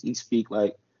 He speak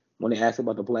like when they ask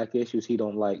about the black issues, he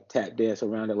don't like tap dance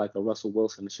around it like a Russell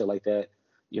Wilson and shit like that.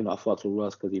 You know, I fucks with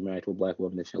Russ because he married to a black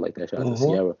woman and shit like that. Shout out to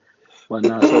Sierra. But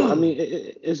nah, so I mean,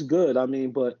 it's good. I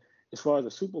mean, but as far as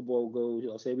the Super Bowl goes, you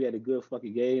know, say we had a good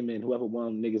fucking game and whoever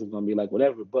won, niggas are gonna be like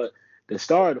whatever. But the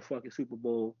star of the fucking Super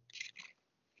Bowl,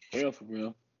 for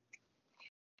real,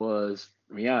 was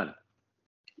Rihanna.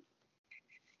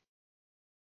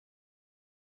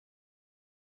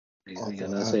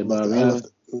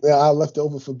 I left it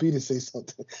over for B to say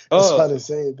something. That's why I didn't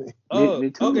say anything. Me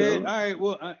too, okay, yo. all right.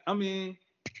 Well, I mean,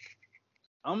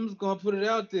 I'm just gonna put it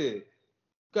out there.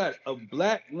 Got a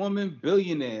black woman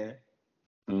billionaire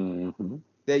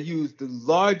that used the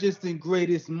largest and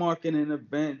greatest marketing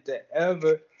event that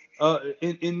ever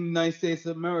in the United States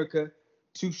of America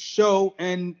to show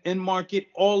and market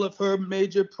all of her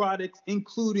major products,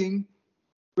 including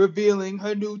revealing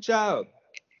her new child.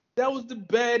 That was the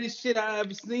baddest shit I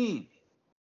ever seen.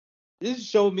 This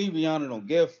showed me Rihanna don't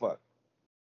give a fuck.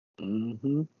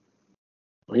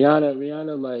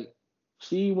 Rihanna, like,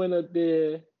 she went up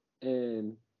there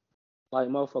and, like,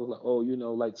 motherfuckers like, oh, you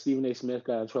know, like Stephen A. Smith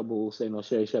got in trouble saying on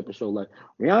Sherry Shepherd show, like,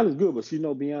 Rihanna's good, but she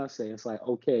know Beyonce. It's like,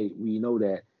 okay, we know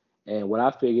that. And what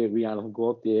I figured, Rihanna would go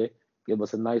up there, give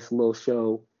us a nice little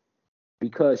show,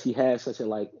 because she has such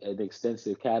an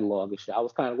extensive catalog and shit. I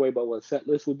was kind of worried about what the set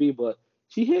list would be, but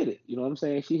she hit it. You know what I'm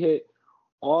saying? She hit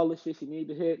all the shit she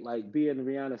needed to hit. Like, being a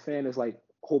Rihanna fan is like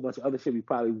a whole bunch of other shit we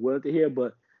probably wanted to hear,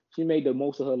 but she made the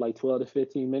most of her like 12 to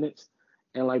 15 minutes.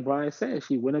 And like Brian said,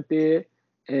 she went up there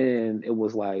and it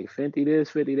was like Fenty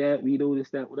this, Fenty that, we do this,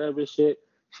 that, whatever shit.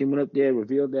 She went up there,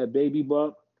 revealed that baby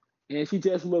bump, and she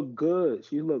just looked good.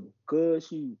 She looked good.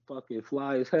 She fucking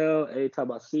fly as hell. Every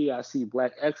time I see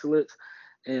black excellence.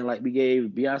 And like, we gave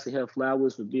Beyonce her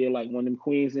flowers for being like one of them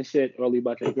queens and shit early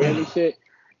about that Grammy shit.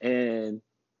 And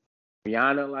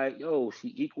Rihanna, like, yo,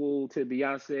 she equal to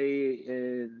Beyonce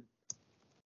in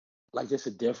like just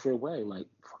a different way. Like,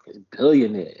 fucking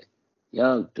billionaire.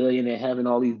 Young billionaire having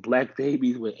all these black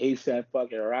babies with ASAP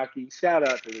fucking Rocky. Shout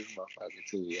out to this motherfucker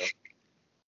too, yo.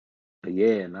 But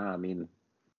yeah, I mean,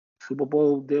 Super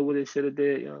Bowl did what it should have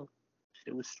did, yo.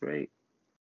 Shit was straight.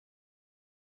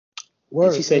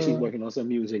 And she said she's working on some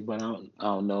music, but I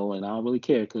don't know, and I don't really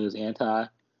care because Anti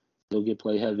still get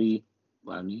played heavy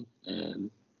by me,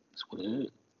 and that's what it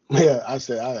is. Yeah,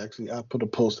 I put a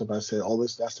post up. I said,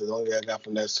 that's the only thing I got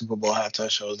from that Super Bowl halftime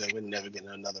show is that we're never getting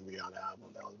another Rihanna album.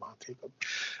 That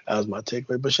was my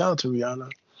takeaway. But shout out to Rihanna.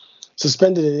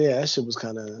 Suspended it, yeah, that shit was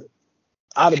kind of,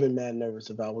 I'd have been mad nervous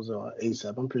if I was on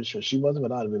ASAP. I'm pretty sure she wasn't,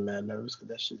 but I'd have been mad nervous because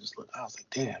that shit just looked, I was like,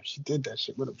 damn, she did that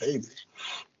shit with a baby.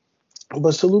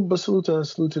 But salute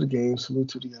to the game. Salute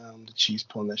to the Chiefs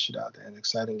pulling that shit out there. An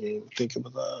exciting game. I think it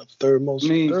was third most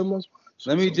watched.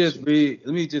 Let me just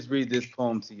read this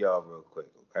poem to y'all real quick,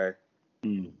 okay?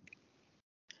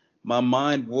 My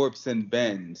mind warps and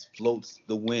bends, floats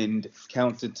the wind,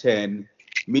 count to 10,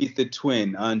 meet the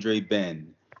twin, Andre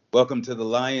Ben. Welcome to the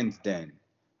lion's den.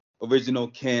 Original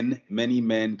kin, many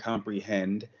men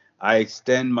comprehend. I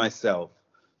extend myself,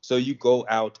 so you go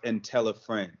out and tell a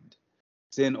friend.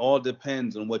 Sin all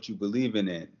depends on what you believe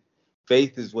in.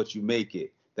 Faith is what you make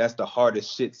it. That's the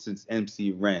hardest shit since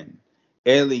MC Ren.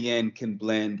 Alien can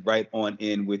blend right on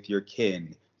in with your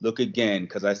kin. Look again,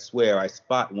 cause I swear I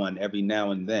spot one every now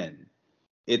and then.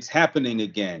 It's happening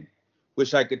again.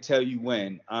 Wish I could tell you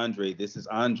when. Andre, this is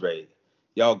Andre.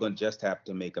 Y'all gonna just have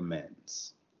to make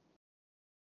amends.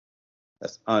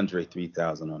 That's Andre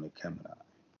 3000 on the Gemini.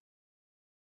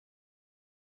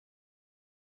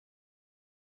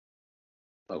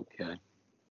 Okay.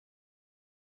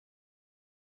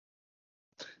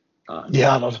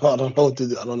 Yeah, I don't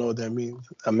know what that means.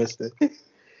 I missed it.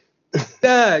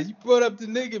 Nah, you brought up the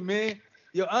nigga, man.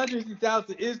 Yo, Andre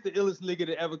 3000 is the illest nigga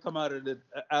to ever come out of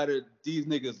these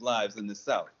niggas' lives in the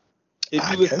South. If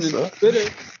you listen to Twitter,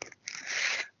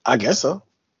 I guess so.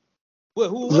 What?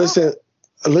 Who?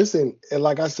 Listen, and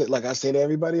like I said to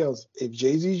everybody else, if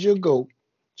Jay-Z's your GOAT,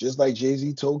 just like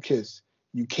Jay-Z told Kiss,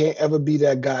 you can't ever be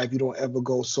that guy if you don't ever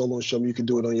go solo and show me you can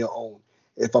do it on your own.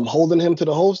 If I'm holding him to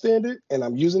the whole standard and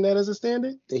I'm using that as a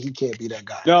standard, then he can't be that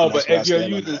guy. No, but if you're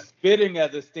using spitting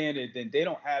as a standard, then they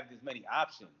don't have as many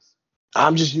options.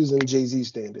 I'm just using Jay-Z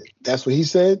standard. That's what he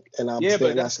said, and I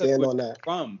stand on that.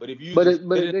 But if you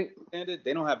use standard,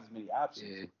 they don't have as many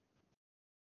options.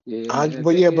 Yeah.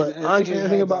 But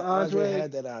Andre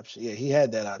had that option. Yeah, he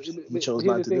had that option. He chose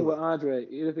not to do it.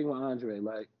 Here's the thing with Andre,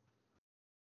 like,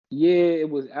 yeah, it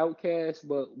was Outkast,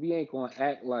 but we ain't gonna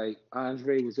act like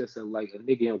Andre was just a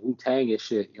nigga in Wu-Tang and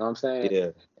shit. You know what I'm saying?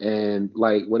 Yeah. And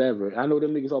like whatever. I know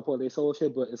them niggas all part of their soul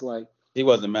shit, but it's like he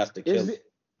wasn't Master Killer.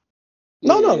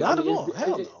 No, Yeah, not at all.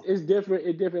 Hell no. It's different.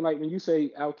 It's different. Like when you say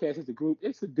Outkast is a group,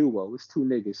 it's a duo. It's two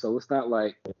niggas. So it's not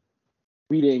like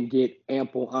we didn't get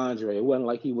ample Andre. It wasn't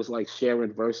like he was like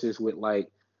sharing verses with like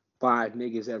 5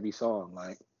 niggas every song.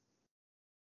 Like,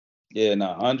 yeah, no,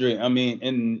 Andre. I mean,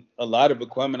 in a lot of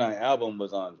Aquemini album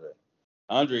was Andre.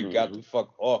 Andre got the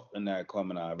fuck off in that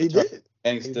Aquemini. He did.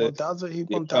 Gangsta, He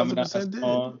 1000%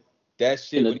 did. That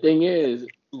shit. And the thing is,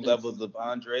 2 levels of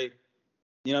Andre.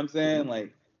 You know what I'm saying?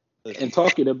 Like, listen. And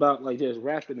talking about like just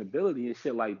rapping ability and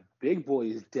shit, like Big Boy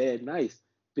is dead nice.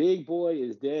 Big Boy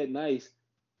is dead nice,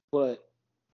 but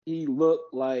he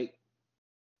looked like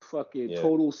fucking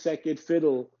total second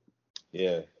fiddle.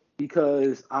 Yeah.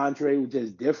 Because Andre was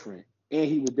just different, and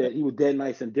he was dead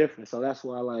nice and different. So that's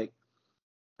why, like,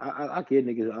 I get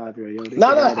niggas Andre. Yo,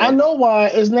 I know why.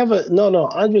 It's never. No.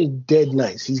 Andre's dead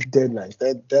nice. He's dead nice.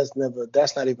 That's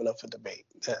not even up for debate.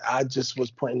 I just was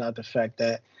pointing out the fact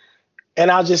that, and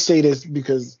I'll just say this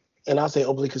because, and I'll say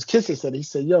openly because Kissa said it. He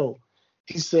said, "Yo,"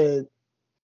 he said,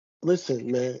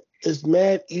 "Listen, man, it's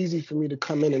mad easy for me to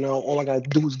come in and all I gotta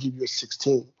do is give you a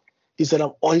 16." He said,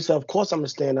 of course I'm gonna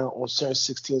stand out on certain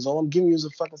 16s. All I'm giving you is a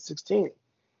fucking 16.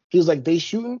 He was like, they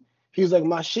shooting. He was like,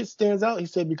 my shit stands out. He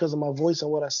said, because of my voice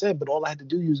and what I said, but all I had to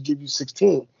do was give you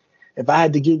 16. If I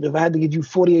had to give you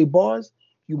 48 bars,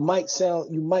 you might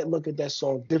look at that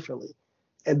song differently.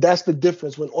 And that's the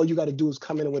difference when all you got to do is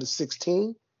come in with a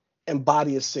 16 and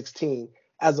body a 16,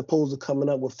 as opposed to coming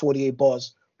up with 48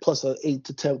 bars plus an 8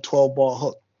 to 10, 12 bar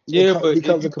hook. Yeah, but if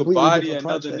you could body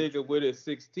another nigga with a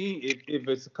 16, if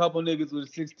it's a couple niggas with a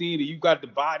 16 and you got the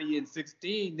body in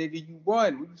 16, nigga, you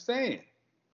won. What you saying?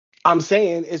 I'm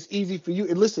saying it's easy for you.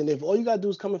 And listen, if all you got to do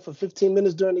is come in for 15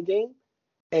 minutes during the game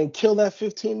and kill that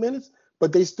 15 minutes,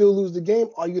 but they still lose the game,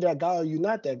 are you that guy or are you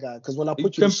not that guy? Because when I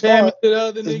put you to start,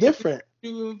 it's different.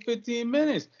 You in 15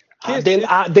 minutes. Then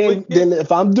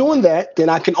if I'm doing that, then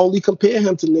I can only compare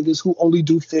him to niggas who only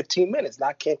do 15 minutes.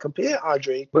 I can't compare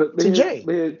Andre to Jay.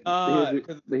 But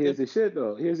here's the shit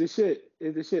though. Here's the shit.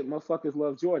 Motherfuckers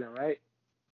love Jordan, right?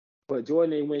 But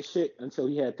Jordan ain't win shit until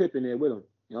he had Pippen there with him.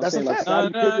 You know what I'm saying? Like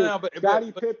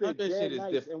Scottie Pippen, dead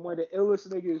nice, and one of the illest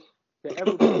niggas that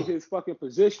ever played his fucking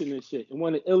position and shit, and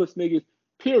one of the illest niggas,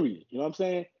 period. You know what I'm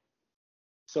saying?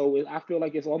 So I feel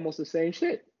like it's almost the same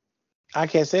shit. I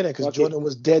can't say that because Jordan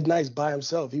was dead nice by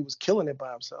himself. He was killing it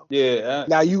by himself. Yeah.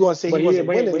 Now you gonna say he wasn't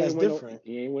winning? That's different.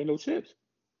 He ain't win no chips.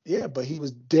 Yeah, but he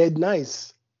was dead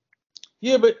nice.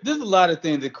 Yeah, but there's a lot of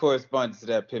things that correspond to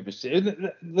that Pippen shit.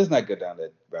 Let's not go down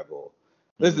that rabbit hole.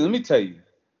 Listen, let me tell you.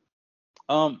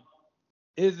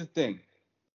 Here's the thing.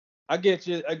 I get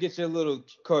your little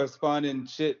corresponding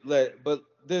shit, but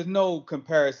there's no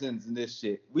comparisons in this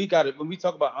shit. When we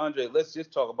talk about Andre, let's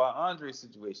just talk about Andre's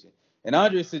situation. And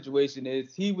Andre's situation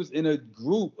is he was in a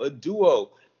group, a duo.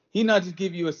 He not just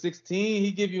give you a 16, he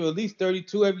give you at least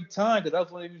 32 every time, because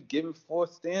that's when he was giving 4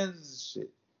 stanzas and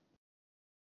shit.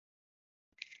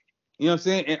 You know what I'm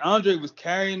saying? And Andre was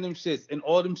carrying them shits, and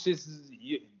all them shits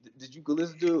that you could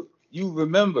listen to, you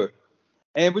remember.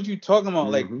 And what you talking about,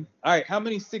 like, all right, how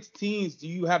many 16s do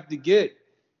you have to get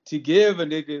to give a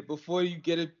nigga before you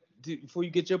get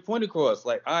your point across?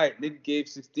 Like, all right, nigga gave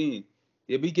 16.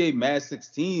 Yeah, we gave mad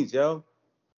 16s, yo.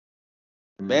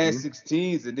 Mad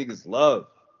 16s that niggas love.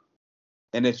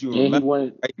 And that you remember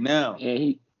right now.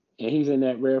 And he's in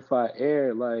that rarefied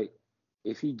air, like,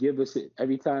 if he give us it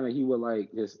every time that he would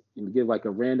like just give like a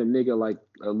random nigga like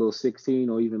a little 16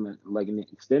 or even like an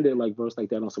extended like verse like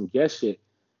that on some guest shit,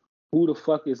 who the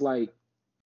fuck is like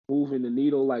moving the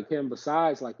needle like him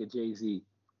besides like a Jay-Z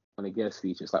on the guest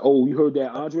features? Like, oh, you heard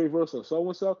that Andre verse or so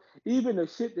and so? Even the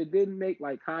shit that didn't make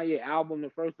like Kanye album the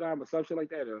first time or some shit like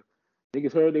that,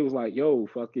 niggas heard they was like, yo,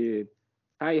 fucking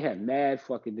Kanye had mad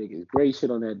fucking niggas, great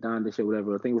shit on that Donda shit,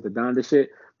 whatever. I think it was the Donda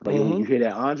shit. Like, yo, you hear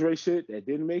that Andre shit that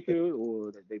didn't make it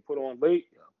or that they put on late?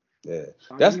 Yeah,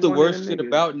 that's the worst shit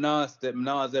about Nas that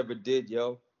Nas ever did,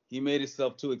 yo. He made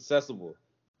himself too accessible.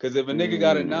 Because if a nigga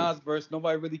got a Nas verse,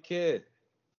 nobody really cared.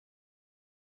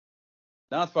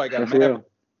 Nas probably got mad the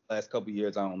last couple of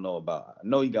years I don't know about. I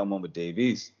know he got one with Dave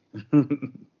East. You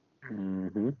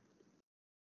know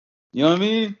what I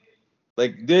mean?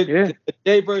 Like, a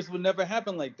J verse would never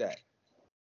happen like that.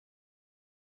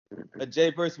 A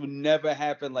J verse would never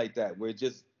happen like that, where it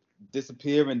just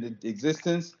disappear into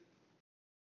existence.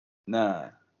 Nah.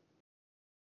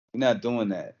 We're not doing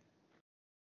that.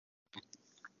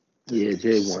 Yeah,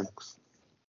 Jay won.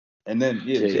 And then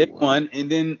Jay won, and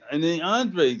then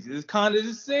Andre is kind of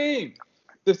the same.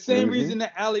 The same reason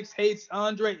that Alex hates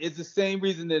Andre is the same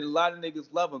reason that a lot of niggas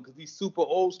love him, because he's super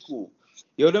old school.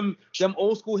 Yo, them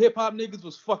old school hip hop niggas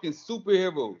was fucking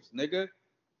superheroes, nigga.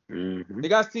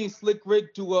 Nigga, I seen Slick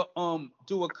Rick do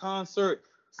a concert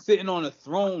sitting on a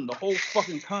throne the whole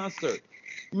fucking concert.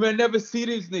 You may never see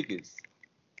these niggas.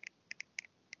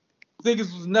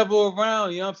 Niggas was never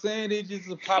around, you know what I'm saying? They just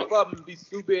would pop up and be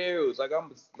superheroes. Like,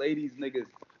 I'm a slay these niggas.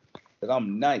 Like,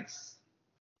 I'm nice.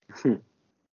 You know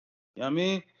what I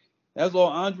mean? That's all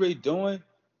Andre doing.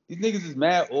 These niggas is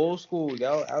mad old school,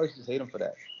 yo. I always just hate him for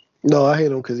that. No, I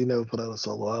hate him because he never put out a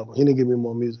solo album. He didn't give me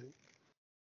more music.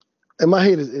 And my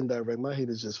hate is indirect. My hate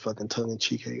is just fucking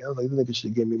tongue-in-cheek hate. I was like, this nigga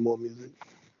should give me more music.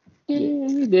 Yeah,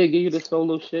 he did give you the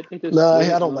solo shit. Nah,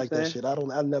 I don't like that shit. I've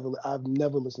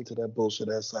never listened to that bullshit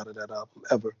ass side of that album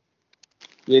ever.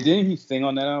 Yeah, didn't he sing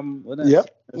on that album?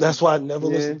 Yep, that's why I never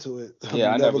listened to it.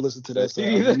 Yeah, I never listened to that side.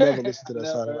 I never listened to that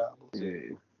side of the album.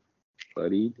 Yeah,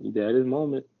 but he had his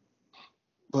moment.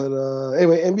 But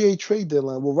anyway, NBA trade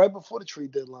deadline. Well, right before the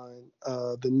trade deadline,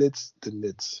 the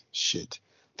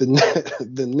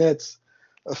Nets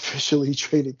officially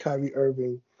traded Kyrie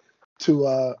Irving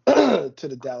to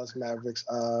the Dallas Mavericks,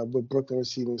 with Brooklyn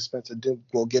receiving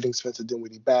getting Spencer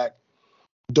Dinwiddie back,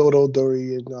 Dodo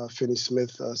Dory and Finney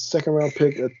Smith, a second-round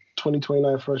pick, a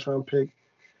 2029 first-round pick,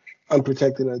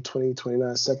 unprotected, and a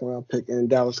 2029 second-round pick, and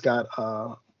Dallas got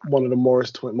one of the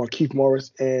Markieff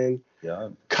Morris and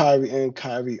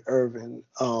Kyrie Irving.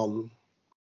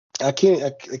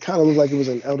 It kind of looked like it was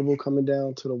inevitable coming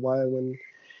down to the wire when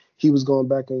he was going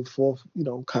back and forth,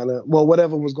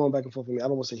 whatever was going back and forth for me. I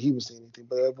don't want to say he was saying anything,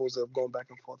 but it was going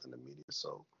back and forth in the media.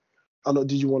 So, I don't know.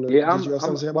 Did you have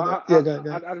something to say about that? Go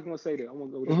ahead. I just want to say that. I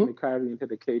want to go to the Kyrie into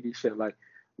the KD shit. Like,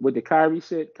 with the Kyrie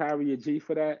shit, Kyrie a G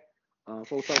for that.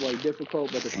 Folks talk about it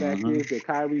difficult, but the fact is that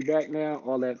Kyrie back now,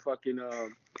 all that fucking,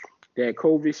 that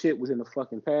COVID shit was in the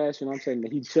fucking past. You know what I'm saying?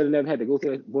 That he should have never had to go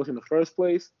through that bullshit in the first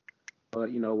place.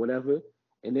 But, whatever.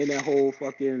 And then that whole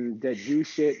that Jew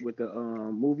shit with the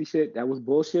movie shit, that was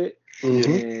bullshit.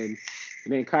 And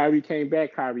then Kyrie came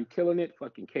back, Kyrie killing it.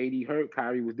 Fucking KD hurt.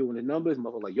 Kyrie was doing the numbers.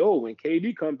 Motherfucker like, yo, when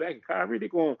KD come back and Kyrie, they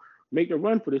gonna make the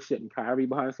run for this shit. And Kyrie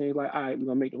behind the scenes like, all right, we're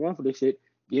gonna make the run for this shit.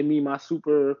 Give me my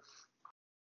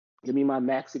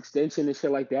max extension and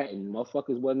shit like that. And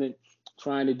motherfuckers wasn't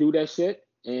trying to do that shit.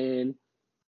 And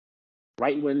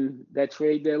right when that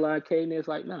trade deadline came, it's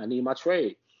like, nah, I need my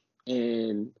trade.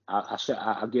 And I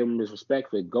give him his respect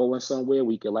for going somewhere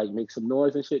we could like make some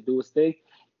noise and shit, do his thing.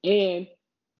 And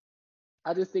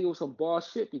I just think it was some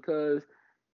boss shit because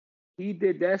he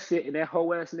did that shit and that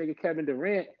whole ass nigga Kevin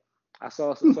Durant. I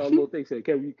saw a little thing said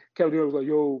Kevin Durant was like,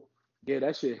 yo, yeah,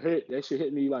 that shit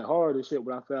hit me like hard and shit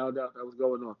when I found out that was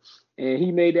going on. And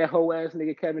he made that whole ass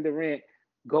nigga Kevin Durant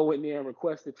go in there and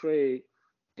request a trade,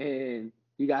 and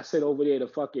he got sent over there to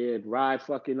fucking ride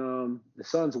fucking the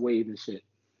Suns wave and shit.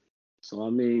 So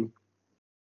I mean,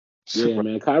 yeah,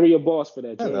 man, Kyrie a boss for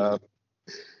that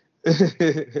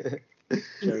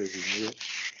jersey.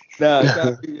 Nah,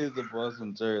 Kyrie is a boss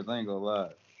from jersey. I ain't gonna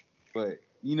lie, but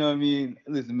you know what I mean.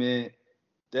 Listen, man,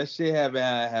 that shit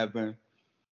happened.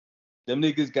 Them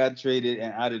niggas got traded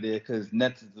and out of there because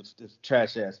Nets is a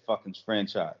trash ass fucking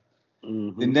franchise.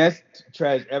 The Nets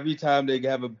trash every time they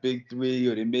have a big three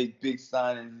or they make big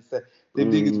signings and stuff.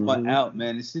 Them niggas want out,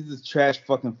 man. This is a trash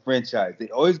fucking franchise. They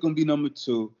always gonna be number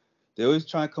 2. They always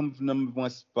try to come from number 1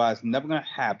 spot. It's never gonna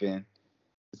happen.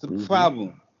 It's a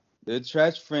problem. They're a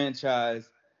trash franchise,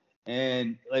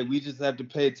 and like we just have to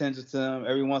pay attention to them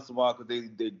every once in a while because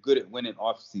they're good at winning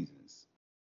off seasons.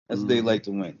 That's what they like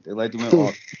to win. They like to win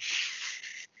off.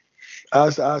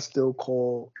 I still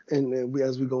call, and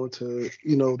as we go into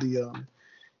the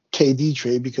KD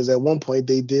trade, because at one point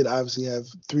they did obviously have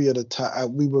 3 of the top.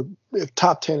 We were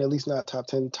top 10, at least not top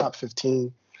 10, top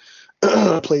 15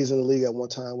 players in the league at one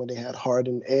time when they had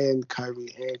Harden and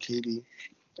Kyrie and KD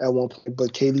at one point.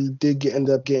 But KD did end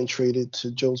up getting traded.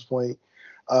 To Joe's point,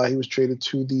 he was traded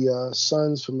to the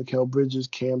Suns for Mikal Bridges,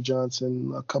 Cam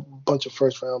Johnson, bunch of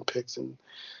first round picks and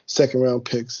second round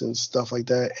picks and stuff like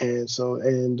that.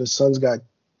 And the Suns got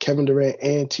Kevin Durant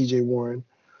and TJ Warren.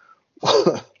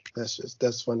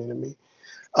 That's funny to me.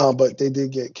 But they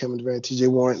did get Kevin Durant, TJ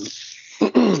Warren.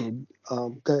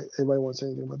 Okay, anybody want to say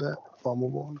anything about that before I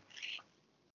move on?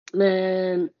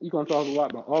 Man, you gonna talk a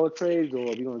lot about all the trades, or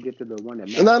are we gonna get to the one that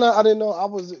matters? No, I didn't know.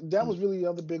 That was really the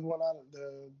other big one.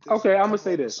 Okay, I'm gonna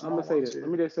say this. Let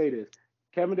me just say this.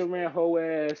 Kevin Durant whole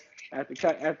ass after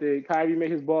Kyrie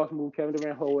made his boss move. Kevin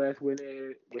Durant whole ass went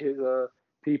in with his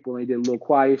people and he did a little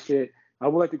quiet shit. I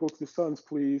would like to go to the Suns,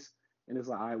 please. And it's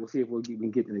like, all right, we'll see if we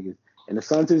can get the niggas. And the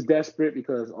Suns is desperate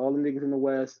because all the niggas in the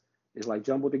West is like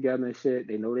jumbled together and shit.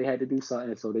 They know they had to do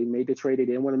something, so they made the trade they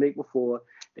didn't want to make before.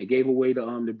 They gave away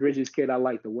the Bridges kid. I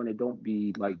like the one that don't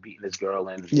be like beating this girl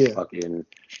and fucking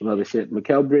some other shit.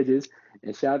 Mikal Bridges,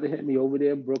 and shout out to him. He over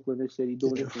there in Brooklyn and shit. He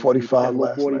doing it. 45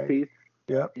 little 40 night. piece.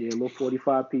 Yeah, a little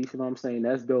 45 piece. You know what I'm saying?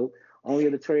 That's dope. Only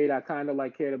of the trade I kind of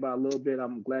like cared about a little bit.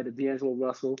 I'm glad that D'Angelo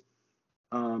Russell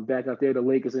back out there, the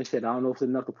Lakers and shit. I don't know if it's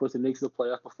enough to push the Knicks to the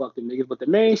playoffs, but fuck the niggas. But the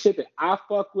main shit that I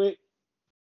fuck with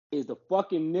is the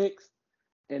fucking Knicks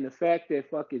and the fact that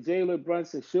fucking Jalen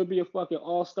Brunson should be a fucking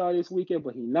all-star this weekend,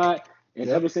 but he not. And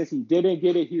ever since he didn't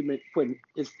get it, he been putting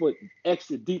his foot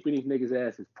extra deep in these niggas'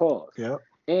 asses. Pause. Yeah.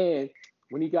 And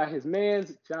when he got his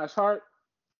mans, Josh Hart,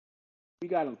 we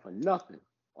got him for nothing.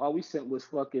 All we sent was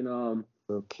fucking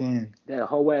that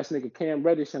whole ass nigga Cam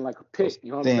Reddish in like a pit.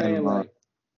 You know what I'm saying? Like,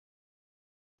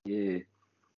 yeah.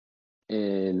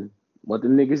 And what the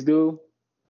niggas do?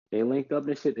 They linked up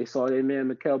and shit. They saw their man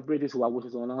Mikal Bridges, who I wish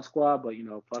was on our squad, but you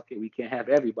know, fuck it, we can't have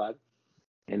everybody.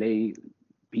 And they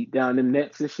beat down them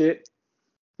Nets and shit.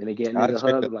 Then they get nigga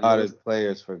hug. A lot of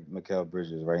players for Mikal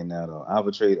Bridges right now though. I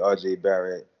would trade R.J.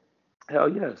 Barrett. Hell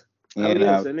yes. And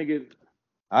that nigga.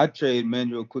 I'd trade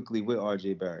Manuel quickly with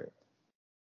R.J. Barrett.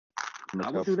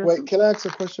 Wait, can I ask a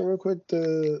question real quick?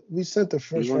 We sent the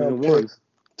first round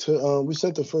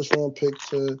pick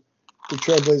to the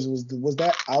Trailblazers. Was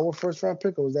that our first round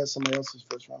pick or was that somebody else's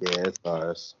first round pick? Yeah, it's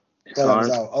ours. That was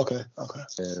ours. Okay.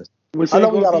 Yeah. I know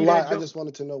we got a lot. I just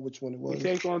wanted to know which one it was. Which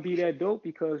ain't gonna be that dope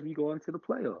because we go into the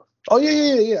playoffs. Oh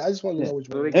yeah. I just wanted to know which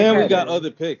one. And we got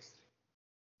other picks.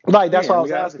 Right, that's what I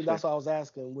was asking. That's what I was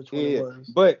asking. Which one it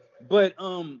was? But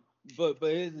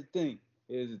here's the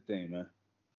thing. Man.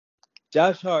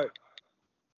 Josh Hart,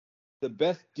 the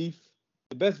best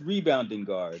rebounding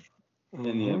guard in the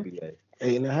NBA.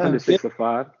 8.5. Under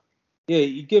 6'5". Yeah,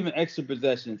 you're giving extra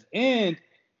possessions, and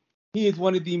he is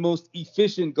one of the most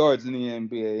efficient guards in the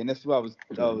NBA. And that's why I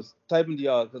was typing to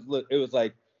y'all because look, it was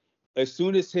like as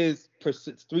soon as his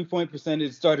 3-point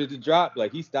percentage started to drop,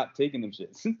 like he stopped taking them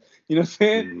shits. You know what I'm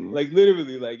saying? Mm-hmm. Like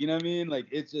literally, like you know what I mean? Like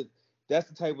it's just that's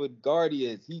the type of guard he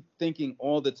is. He's thinking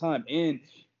all the time, and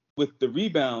with the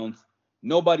rebounds.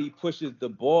 Nobody pushes the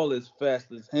ball as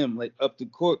fast as him, like up the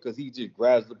court, because he just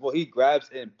grabs the ball. He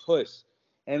grabs and push.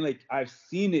 And like I've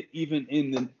seen it even in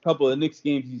the couple of Knicks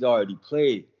games he's already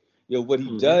played. What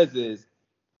he does is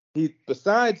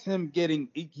besides him getting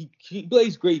he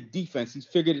plays great defense. He's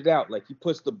figured it out. Like he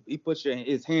puts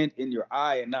his hand in your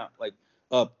eye and not like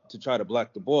up to try to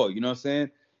block the ball. You know what I'm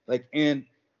saying? Like and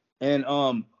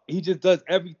he just does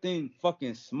everything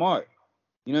fucking smart.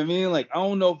 You know what I mean? Like, I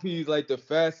don't know if he's like the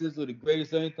fastest or the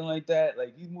greatest or anything like that.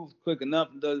 Like, he moves quick enough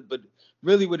and does, but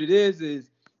really what it is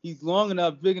he's long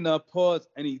enough, big enough, pause,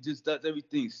 and he just does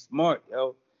everything smart,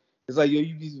 yo. It's like, yo,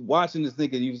 you be watching this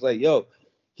nigga and you was like, yo,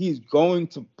 he's going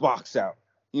to box out.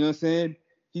 You know what I'm saying?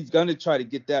 He's going to try to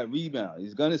get that rebound.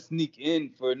 He's going to sneak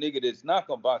in for a nigga that's not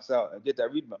going to box out and get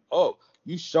that rebound. Oh,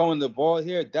 you showing the ball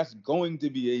here? That's going to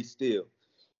be a steal.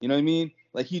 You know what I mean?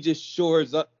 Like he just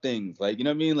shores up things. Like, you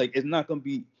know what I mean? Like it's not gonna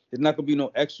be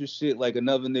no extra shit like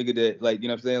another nigga that like, you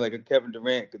know what I'm saying? Like a Kevin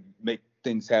Durant could make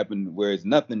things happen whereas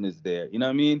nothing is there. You know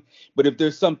what I mean? But if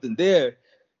there's something there,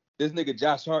 this nigga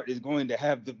Josh Hart is going to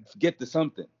have to get to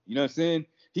something. You know what I'm saying?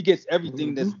 He gets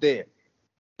everything that's there.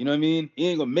 You know what I mean? He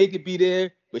ain't gonna make it be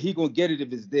there, but he gonna get it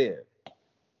if it's there.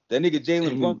 That nigga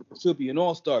Jalen Brunson should be an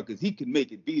all-star because he can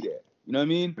make it be there. You know what I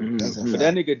mean? But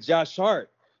that nigga Josh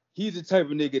Hart, he's the type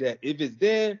of nigga that if it's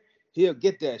there, he'll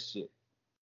get that shit.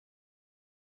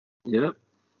 Yep.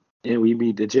 And we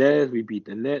beat the Jazz, we beat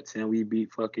the Nets, and we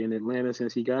beat fucking Atlanta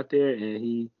since he got there. And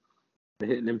he been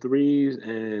hitting them threes,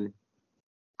 and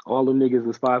all them niggas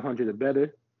was 500 or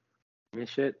better and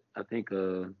shit. I think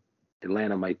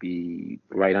Atlanta might be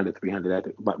right under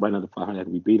 300, right under 500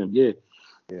 after we beat them. Yeah.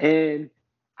 And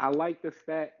I like the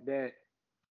fact that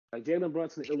like Jalen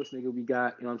Brunson, the illest nigga we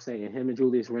got, you know what I'm saying? Him and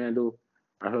Julius Randle.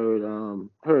 I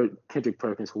heard Kendrick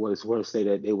Perkins, for what it's worth, say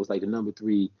that they was like the number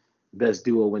 3 best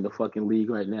duo in the fucking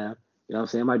league right now. You know what I'm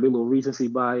saying? It might be a little recency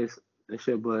bias and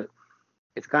shit, but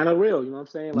it's kind of real. You know what I'm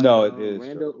saying? Like, no, it is.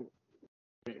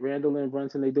 Randall and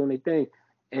Brunson, they doing their thing.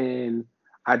 And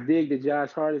I dig that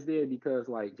Josh Hart is there because,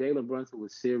 like, Jalen Brunson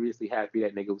was seriously happy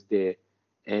that nigga was there.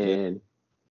 And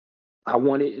I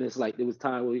wanted, and it's like, there was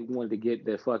time where he wanted to get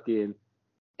that fucking,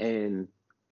 and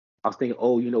I was thinking,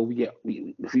 oh, you know,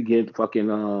 if we get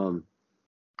fucking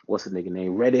what's the nigga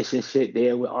name, Reddish and shit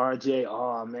there with RJ,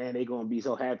 oh man, they gonna be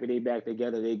so happy they back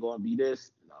together, they gonna be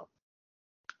this. No.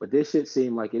 But this shit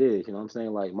seemed like it is, you know what I'm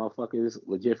saying? Like motherfuckers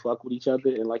legit fuck with each other,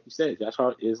 and like you said, Josh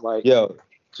Hart is like, yo,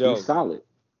 Joe, he's solid.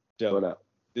 Joe, what up?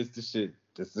 This the shit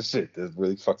that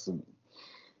really fucks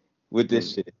with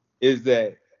this shit is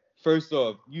that first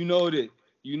off, you know that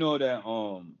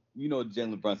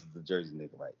Jalen Brunson's a Jersey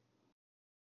nigga, right?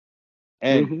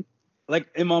 And like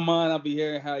in my mind, I'll be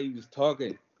hearing how he was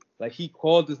talking. Like he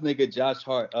called this nigga Josh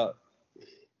Hart up,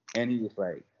 and he was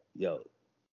like, "Yo,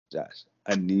 Josh,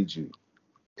 I need you,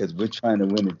 because we're trying to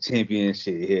win a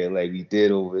championship here, like we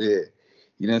did over there."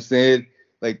 You know what I'm saying?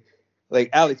 Like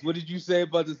Alex, what did you say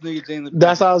about this nigga Jalen Brunson?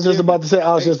 That's what I was just about to say.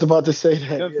 I was just about to say that.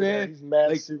 You know what I'm saying? He's mad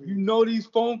like, serious. These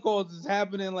phone calls is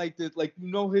happening like this. Like,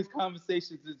 his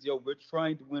conversations is, yo, we're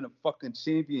trying to win a fucking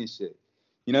championship.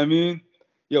 You know what I mean?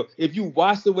 Yo, if you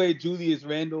watch the way Julius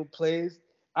Randle plays,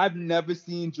 I've never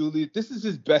seen Julius. This is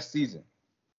his best season.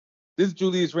 This is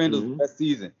Julius Randle's best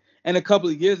season. And a couple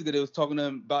of years ago, they was talking to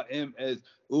him about him as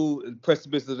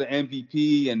precipice of the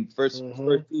MVP and first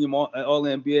team all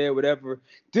NBA or whatever.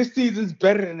 This season's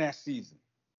better than that season.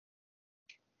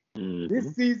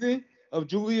 This season of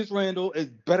Julius Randle is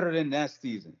better than that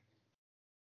season.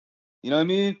 You know what I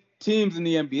mean? Teams in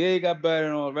the NBA got better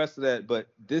and all the rest of that, but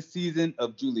this season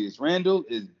of Julius Randle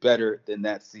is better than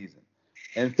that season.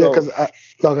 And so,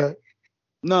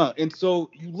 and so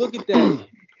you look at that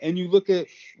and you look at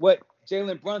what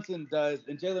Jalen Brunson does,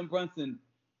 and Jalen Brunson,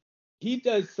 he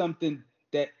does something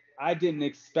that I didn't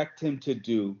expect him to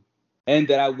do, and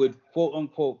that I would quote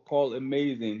unquote call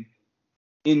amazing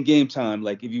in game time.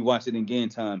 Like if you watch it in game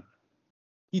time,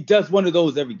 he does one of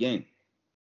those every game.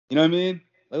 You know what I mean?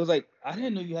 I was like, I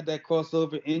didn't know you had that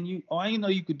crossover in you. Oh, I didn't know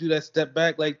you could do that step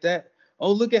back like that.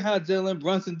 Oh, look at how Jalen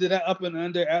Brunson did that up and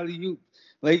under alley-oop.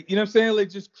 Like, you know what I'm saying? Like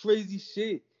just crazy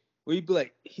shit. Where you'd be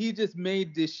like, he just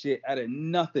made this shit out of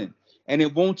nothing. And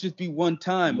it won't just be one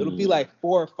time. It'll be like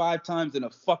 4 or 5 times in a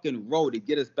fucking row to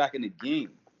get us back in the game.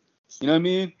 You know what I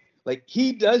mean? Like,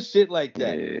 he does shit like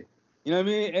that. Yeah. You know what I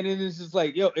mean? And then it's just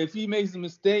like, yo, if he makes a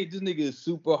mistake, this nigga is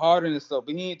super hard on himself.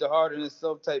 But he ain't the hard on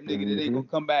himself type nigga that ain't gonna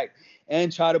come back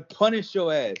and try to punish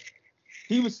your ass.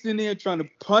 He was sitting there trying to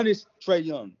punish Trae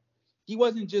Young. He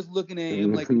wasn't just looking at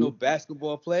him like a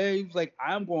basketball player. He was like,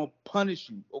 I'm going to punish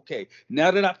you. Okay, now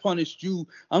that I punished you,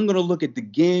 I'm going to look at the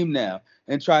game now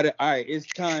and try to, all right, it's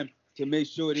time to make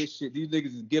sure these niggas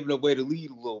is giving away the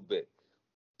lead a little bit.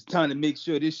 It's time to make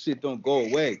sure this shit don't go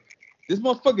away. This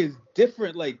motherfucker is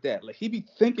different like that. Like, he be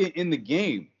thinking in the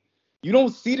game. You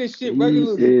don't see this shit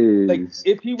regularly. Like,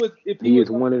 he was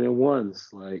one of them ones.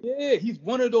 Like, yeah, he's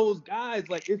one of those guys.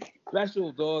 Like, it's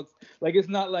special, dogs. Like, it's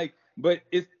not like, but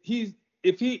if he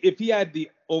had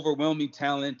the overwhelming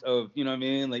talent of, you know what I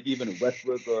mean, like even a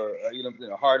Westbrook or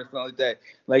Harden, something like that,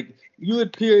 like you're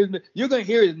gonna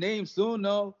hear his name soon,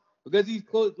 though, because he's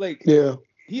close. Like, yeah,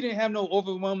 he didn't have no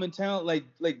overwhelming talent.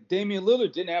 Like Damian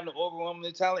Lillard didn't have no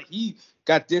overwhelming talent. He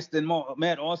got dissed in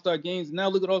mad All-Star games, and now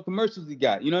look at all the commercials he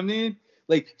got. You know what I mean?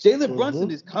 Like Jalen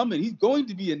Brunson is coming. He's going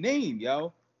to be a name,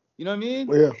 yo. You know what I mean?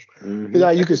 Yeah.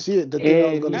 Yeah, you can see it. The thing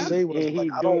I was gonna say was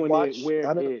like, I don't watch it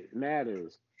where it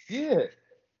matters. Yeah.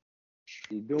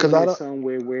 He's doing it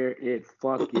somewhere where it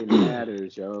fucking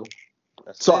matters, yo.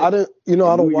 So I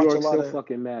don't watch a lot of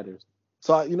fucking matters.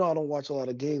 So I don't watch a lot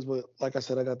of games, but like I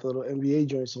said, I got the little NBA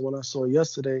joint. So when I saw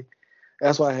yesterday,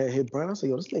 that's why I had hit Brian. I said,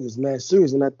 yo, this nigga's mad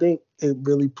serious. And I think it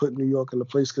really put New York in the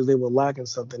place because they were lacking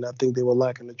something. I think they were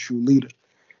lacking a true leader.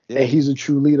 Yeah. And he's a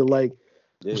true leader. Like,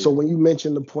 so when you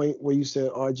mentioned the point where you said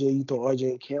you thought RJ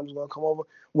and Cam was going to come over.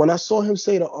 When I saw him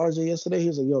say to RJ yesterday, he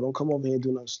was like, yo, don't come over here and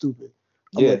do nothing stupid.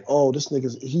 I'm like, oh, this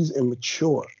he's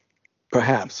immature,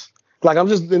 perhaps. Like, and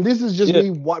this is just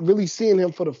me really seeing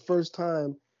him for the first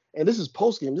time. And this is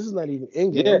post-game. This is not even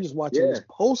in-game. I'm just watching this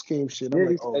post-game shit. I'm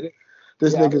like, oh,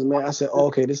 this nigga's mad. I said,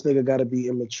 okay, this nigga got to be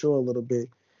immature a little bit.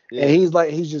 Yeah. And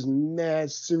he's just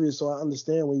mad serious. So I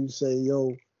understand when you say,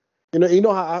 yo, you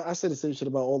know how I said the same shit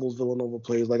about all those Villanova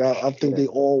players. Like, I think they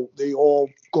all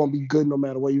gonna be good no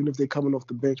matter what, even if they're coming off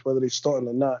the bench, whether they're starting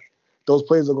or not. Those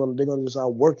players they're gonna just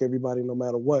outwork everybody no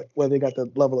matter what, whether they got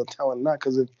that level of talent or not.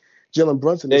 Because if Jalen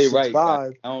Brunson is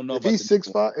 6'5", I don't know if he's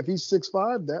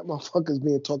 6'5", that motherfucker's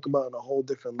being talked about in a whole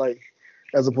different light,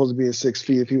 as opposed to being 6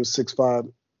 feet. If he was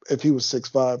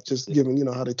 6'5", just given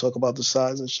how they talk about the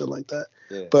size and shit like that.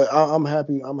 Yeah. But I'm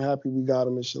happy we got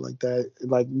him and shit like that.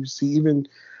 Like, you see, even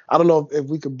I don't know if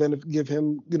we could give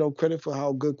him credit for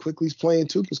how good Quickly's playing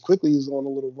too, because Quickly is on a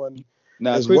little run.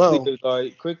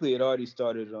 Quickly it already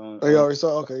started on. Oh, you already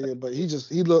saw? Okay, yeah, but he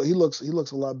looks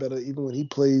a lot better even when he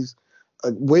plays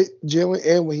with Jalen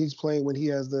and when he's playing, when he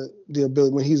has the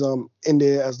ability, when he's in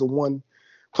there as the one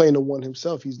playing the one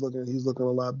himself, he's looking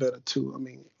a lot better too. I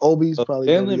mean, Obi's probably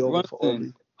gonna be over for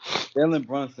Obi. Jalen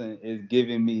Brunson is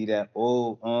giving me that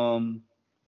old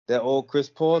Chris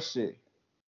Paul shit.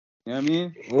 You know what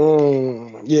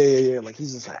I mean? Yeah. Like,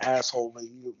 he's just an asshole, but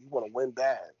you want to win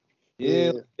bad.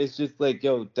 Yeah, it's just like,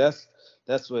 yo, that's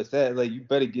That's what it's at. Like, you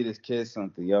better get his kid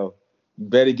something, yo. You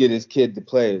better get his kid the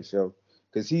players, yo.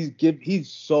 Because he's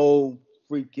so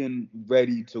freaking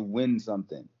ready to win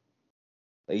something.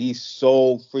 Like, he's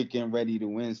so freaking ready to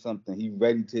win something. He's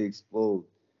ready to explode.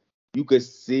 You could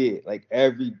see it. Like,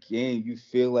 every game, you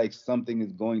feel like something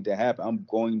is going to happen. I'm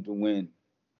going to win.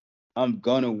 I'm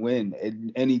going to win at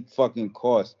any fucking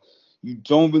cost. You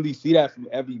don't really see that from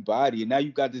everybody. And now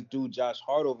you got this dude, Josh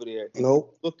Hart, over there. And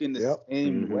Nope. looking the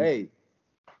same way.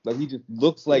 Like, he just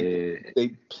looks like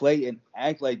they play and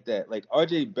act like that. Like,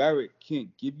 RJ Barrett can't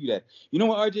give you that. You know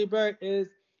what RJ Barrett is?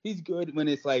 He's good when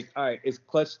it's like, all right, it's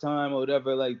clutch time or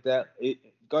whatever like that.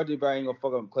 RJ Barrett ain't gonna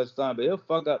fuck up clutch time, but he'll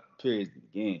fuck up periods of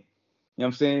the game. You know what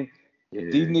I'm saying?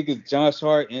 Yeah. These niggas, Josh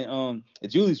Hart and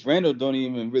Julius Randle, don't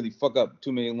even really fuck up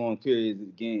too many long periods of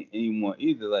the game anymore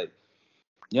either. Like,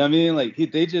 you know what I mean? Like,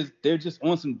 they're just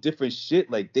on some different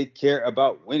shit. Like, they care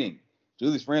about winning.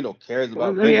 Julius Randle cares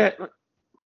about winning.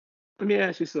 Let me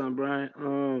ask you something,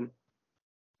 Brian.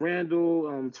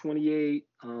 Randle, 28.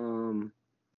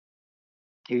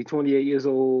 He's 28 years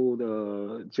old.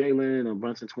 Jalen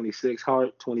Brunson, 26.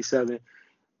 Hart, 27.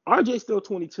 RJ still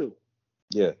 22.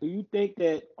 Yeah. Do you think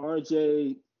that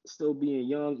RJ still being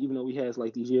young, even though he has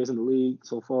like these years in the league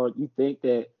so far, you think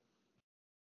that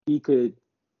he could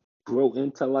grow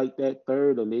into like that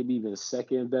third or maybe even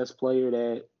second best player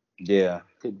that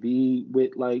could be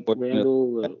with like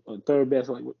Randle or third best?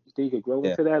 Like, you think he could grow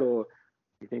into that, or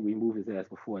you think we move his ass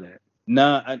before that?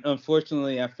 Nah,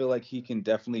 unfortunately, I feel like he can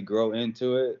definitely grow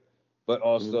into it, but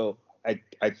also I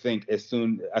think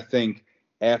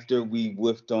after we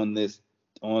whiffed on this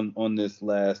this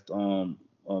last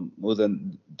what was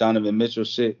that Donovan Mitchell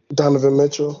shit? Donovan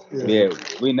Mitchell. Yeah,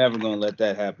 we never gonna let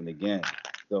that happen again.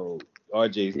 So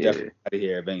RJ's definitely out of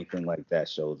here if anything like that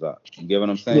shows up. You get what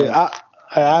I'm saying? Yeah,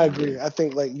 I agree. I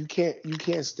think like you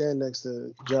can't stand next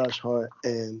to Josh Hart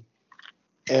and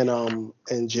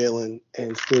Jalen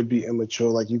and still be immature.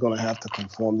 Like, you're gonna have to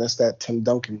conform. That's that Tim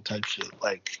Duncan type shit.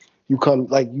 Like, you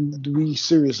be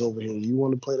serious over here. You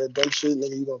want to play that dumb shit,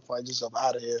 nigga, you're gonna find yourself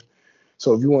out of here.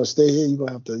 So if you want to stay here, you're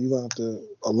gonna have to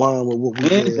align with what we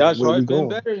did. Josh Hart been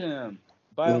better than him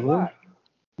by a lot.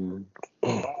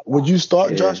 Would you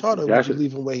start Josh Hart or would you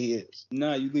leave him where he is?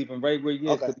 No, you leave him right where he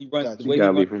is because he runs the way he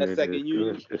runs that second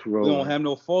unit. We don't have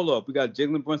no follow up. We got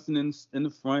Jalen Brunson in the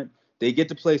front. They get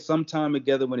to play some time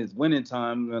together when it's winning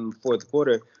time in the fourth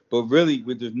quarter, but really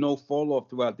there's no fall off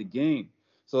throughout the game.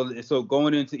 So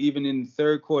going into even in the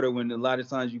third quarter, when a lot of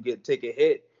times you take a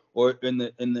hit, or in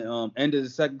the end of the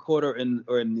second quarter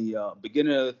or in the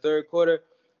beginning of the third quarter,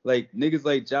 like niggas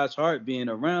like Josh Hart being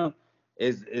around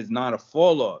is not a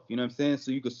fall off. You know what I'm saying?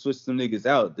 So you could switch some niggas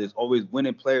out. There's always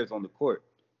winning players on the court.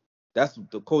 That's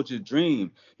the coach's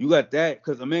dream. You got that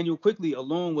because Immanuel Quickley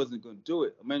alone wasn't going to do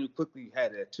it. Immanuel Quickley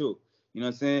had that too. You know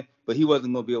what I'm saying? But he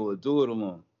wasn't going to be able to do it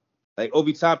alone. Like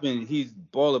Obi Toppin, he's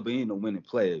baller, but he ain't a winning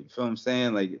player. You feel what I'm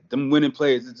saying? Like, them winning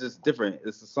players, it's just different.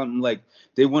 It's something like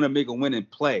they want to make a winning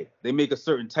play. They make a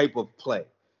certain type of play.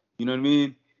 You know what I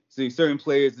mean? See, certain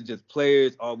players are just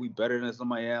players. Oh, we better than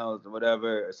somebody else or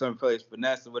whatever. Or certain players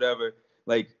finesse or whatever.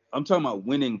 Like, I'm talking about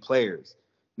winning players.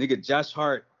 Nigga, Josh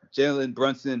Hart, Jalen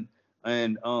Brunson,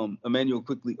 and Immanuel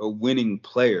Quickley are winning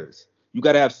players. You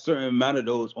got to have a certain amount of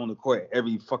those on the court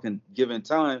every fucking given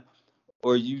time,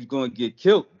 or you're going to get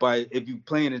killed if you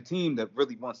playing a team that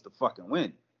really wants to fucking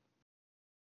win.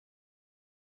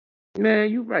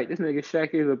 Man, you right. This nigga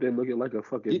Shaq is up there looking like a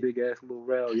fucking big ass Lil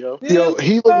Rel, yo. Yo,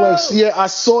 he looked like, I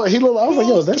saw it. I was like,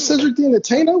 yo, is that Cedric the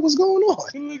Entertainer? What's going on?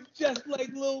 He looked just like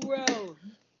Lil Rel.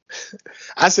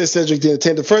 I said Cedric the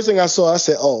Entertainer. The first thing I saw, I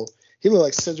said, oh, he looked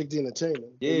like Cedric the Entertainer.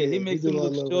 Yeah, he makes him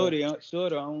look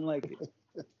shorter. I don't like it.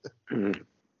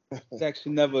 Shaq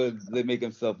should never make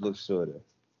himself look shorter.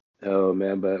 Oh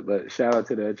man, but shout out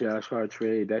to that Josh Hart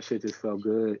trade. That shit just felt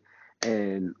good.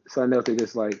 And something else,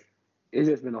 it's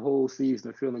just been a whole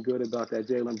season feeling good about that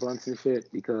Jalen Brunson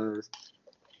shit because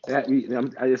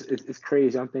it's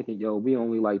crazy. I'm thinking, yo, we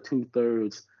only like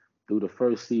 2/3 through the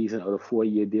first season of the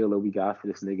 4-year deal that we got for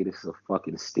this nigga. This is a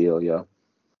fucking steal, yo.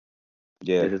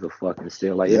 Yeah, this is a fucking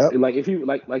steal. Like, if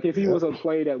he was a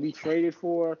player that we traded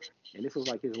for, and this was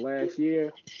like his last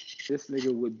year, this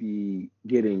nigga would be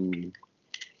getting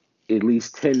at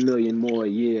least $10 million more a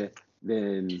year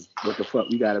than what the fuck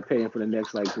we gotta pay him for the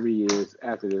next like 3 years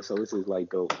after this. So this is like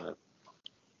dope, man.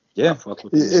 Yeah.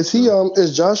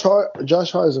 Is Josh Hart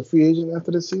is a free agent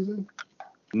after this season?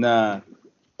 Nah.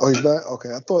 Oh, he's not? Okay.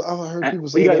 I heard people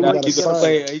say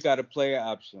he got a player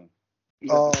option.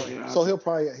 So he'll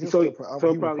probably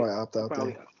opt out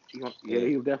though. Yeah,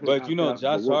 he'll definitely. But you know,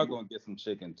 Josh Hart gonna get some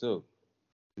chicken too.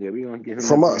 Yeah, we gonna get him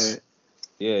from us.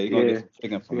 Yeah, you're gonna get some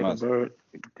chicken from us. Bird,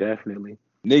 definitely.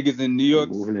 Niggas in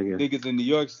New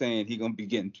York saying he gonna be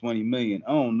getting $20 million.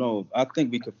 I don't know. I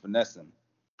think we could finesse him.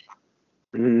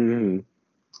 Mm-hmm.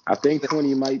 I think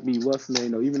 20 might be what's the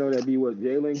name though, even though that'd be what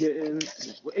Jalen getting.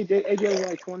 AJ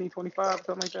like 20, 25,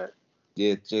 something like that.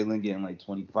 Yeah, Jalen getting like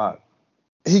 25.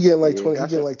 He getting like 20. He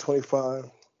getting like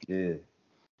 25. Yeah.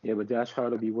 Yeah, but Josh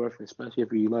Hart will be worth it, especially if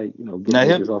he like get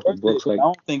niggas off the books. Like I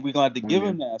don't think we're gonna have to give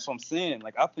him that. That's what I'm saying.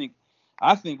 Like I think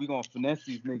we're gonna finesse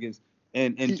these niggas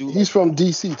and do. He's from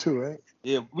DC too, right?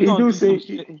 Yeah, we gonna do some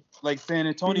shit like San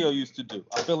Antonio used to do.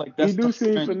 I feel like that's. He do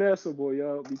seem finessable,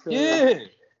 yo. Because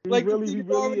he like really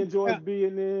enjoys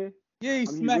being there. Yeah, he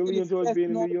really enjoys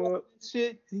being in New York.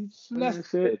 Shit, he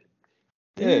finessed it.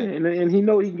 Yeah, and he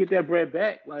know he can get that bread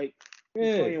back. Like,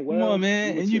 playing well. Come on,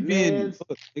 man, and you being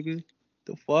nigga.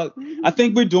 The fuck? I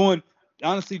think we're doing.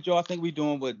 Honestly, Joe, I think we're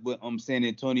doing what San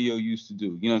Antonio used to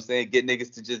do. You know what I'm saying? Get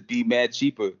niggas to just be mad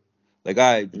cheaper. Like,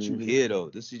 all right, but you here though.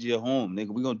 This is your home, nigga.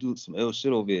 We gonna do some ill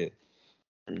shit over here.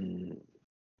 You know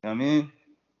what I mean?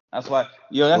 That's why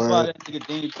that nigga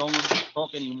Dame don't want to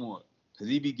talk anymore. Cause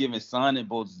he be giving signing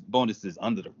bonuses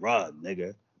under the rug,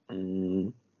 nigga.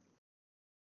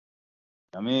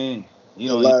 I mean, you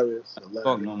don't hilarious.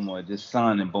 Talk no more. Just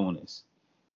signing bonus.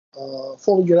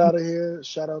 Before we get out of here,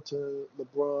 shout out to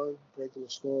LeBron breaking the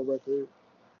scoring record.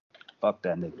 Fuck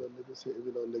that nigga.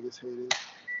 Even though niggas hate it.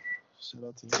 Shout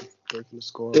out to him breaking the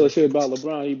scoring record. Shit about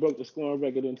LeBron, he broke the scoring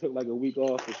record and took like a week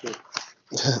off and shit.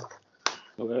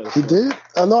 He did?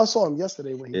 I know I saw him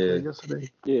yesterday when he played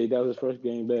yesterday. Yeah, that was his first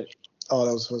game back. Oh,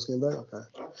 that was his first game back? Okay.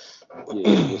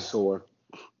 Yeah, he was sore.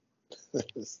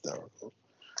 Hysterical.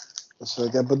 So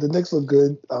like that. But the Knicks look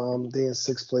good. They're in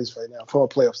sixth place right now from a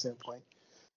playoff standpoint.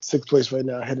 Sixth place right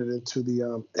now, headed into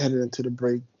the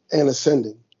break and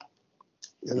ascending.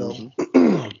 You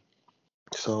know,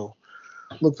 so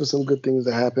look for some good things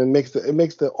to happen. It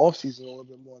makes the offseason a little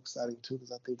bit more exciting too,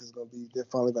 because I think they're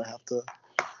finally gonna have to,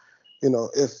 you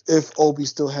know, if Obi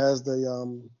still has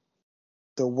the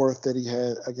worth that he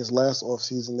had, I guess last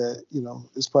offseason, that, you know,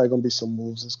 it's probably gonna be some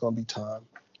moves. It's gonna be time,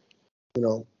 you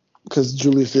know, because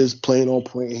Julius is playing on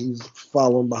point and he's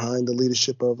following behind the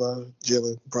leadership of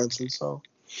Jalen Brunson. So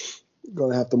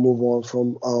gonna have to move on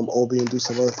from Obi and do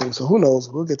some other things. So who knows?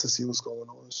 We'll get to see what's going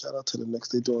on. Shout out to the Knicks.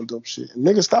 They doing dope shit. And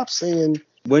nigga, stop saying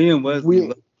William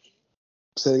Wesley.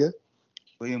 Say it again.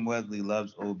 William Wesley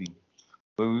loves Obi.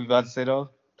 What were we about to say though?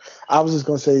 I was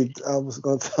gonna tell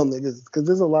niggas, because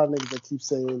there's a lot of niggas that keep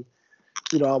saying,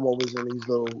 you know, I'm always in these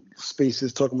little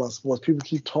spaces talking about sports. People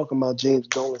keep talking about James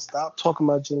Dolan. Stop talking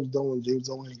about James Dolan. James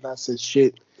Dolan has not said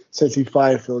shit since he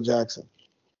fired Phil Jackson.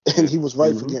 And he was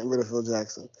right for getting rid of Phil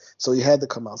Jackson. So he had to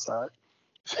come outside.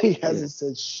 He hasn't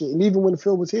said shit. And even when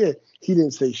Phil was here, he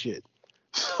didn't say shit.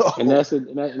 So. And that's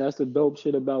the dope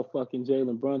shit about fucking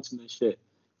Jalen Brunson and shit.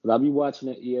 Because I be watching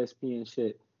that ESPN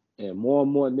shit, and more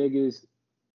niggas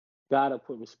gotta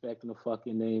put respect in the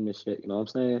fucking name and shit. You know what I'm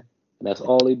saying? And that's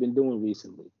all they've been doing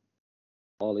recently.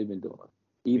 All they've been doing.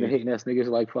 Even hating ass niggas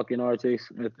like fucking RJ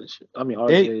Smith and shit. I mean,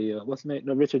 what's his name?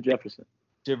 No, Richard Jefferson.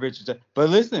 But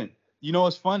listen, you know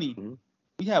what's funny?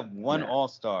 We have one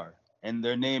All-Star, and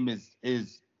their name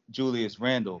is Julius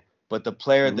Randle. But the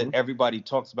player that everybody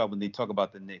talks about when they talk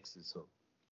about the Knicks is who?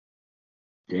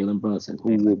 Jalen Brunson,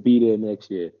 who will be there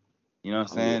next year. You know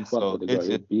what I'm saying? So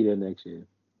he'll be there next year.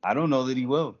 I don't know that he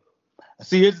will.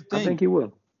 See, here's the thing. I think he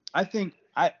will.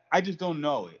 I just don't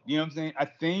know it. You know what I'm saying? I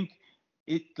think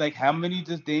like, how many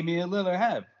does Damian Lillard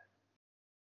have?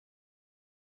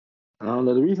 I don't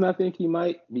know. The reason I think he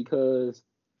might, because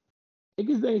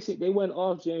they went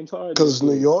off James Harden. Because it's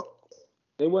New York.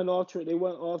 They went off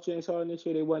James Harden this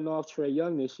year. They went off Trae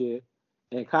Young this year,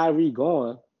 and Kyrie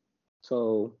gone.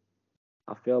 So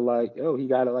I feel like, he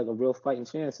got like a real fighting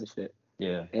chance and shit.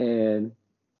 Yeah. And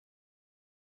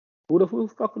who the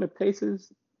fuck on the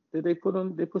Pacers did they put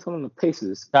on? They put someone on the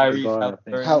Pacers.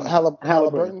 Halliburton.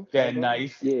 Halliburton. Yeah,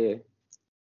 nice. Yeah.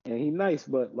 And he nice,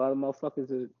 but a lot of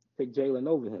motherfuckers would pick Jalen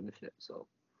over him and shit. So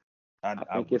I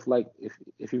think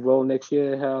if he roll next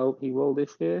year how he rolled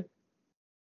this year,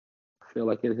 I feel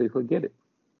like he could get it.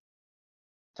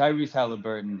 Tyrese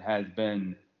Halliburton has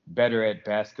been better at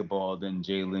basketball than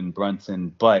Jalen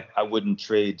Brunson, but I wouldn't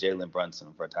trade Jalen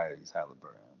Brunson for Tyrese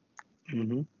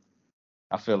Halliburton.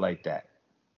 I feel like that.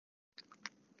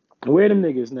 Where them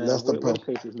niggas now? That's the where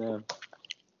Pacers now?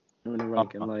 In the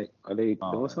ranking, like, are they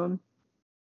doing something?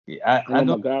 Yeah, I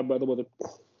know. My godbrother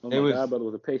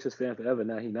was a Pacers fan forever.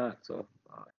 Now he not. So.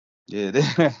 Yeah,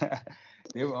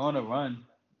 they were on a run,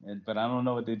 but I don't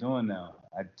know what they're doing now.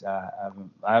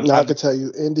 I can tell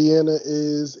you, Indiana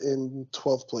is in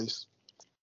 12th place.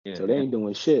 Yeah, So they ain't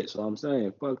doing shit. So I'm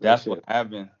saying, fuck that that's shit. what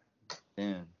happened.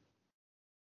 Damn.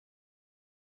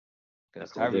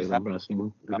 That's what Jalen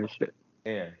Brunson doing shit.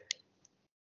 Yeah.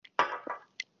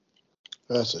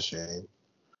 That's a shame.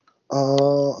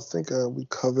 I think we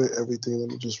covered everything. Let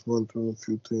me just run through a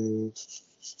few things.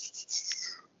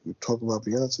 We talked about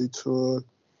Beyonce tour.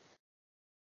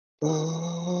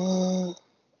 Oh,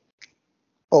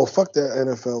 fuck that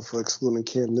NFL for excluding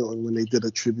Cam Newton when they did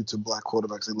a tribute to black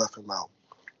quarterbacks. They left him out.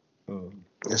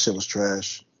 That shit was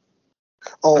trash.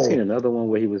 I seen another one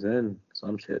where he was in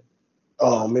some shit.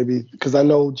 Oh, maybe because I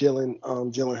know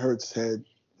Jalen Hurts had,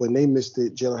 when they missed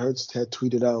it, Jalen Hurts had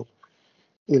tweeted out,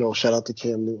 shout out to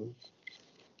Cam Newton.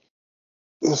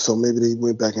 So maybe they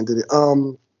went back and did it.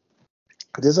 And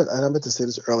I meant to say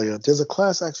this earlier. There's a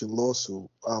class action lawsuit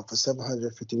for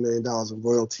 $750 million in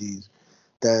royalties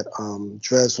that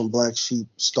Dreads from Black Sheep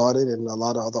started, and a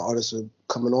lot of other artists are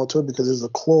coming onto it because there's a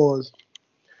clause.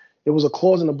 There was a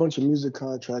clause in a bunch of music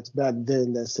contracts back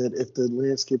then that said if the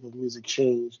landscape of music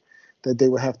changed, that they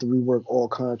would have to rework all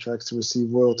contracts to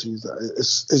receive royalties.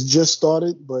 It's just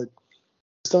started, but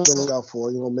it's something to look out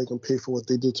for. Make them pay for what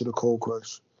they did to the Cold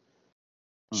Crush.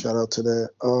 Shout out to that.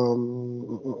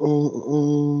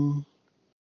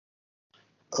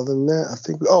 Other than that, I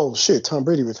think. Oh shit! Tom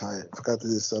Brady retired. Forgot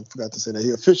to say that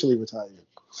he officially retired.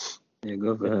 Yeah,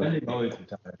 go for him.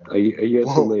 Are you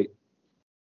too late?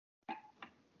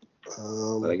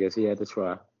 But I guess he had to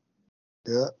try.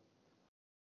 Yeah.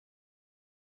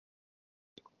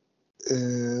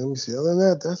 And let me see. Other than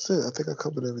that, that's it. I think I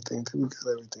covered everything. I think we got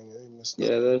everything.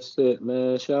 Yeah, that's it,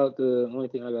 man. Shout out to, only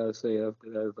thing I gotta say after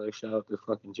that is like shout out to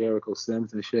fucking Jericho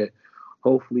Sims and shit.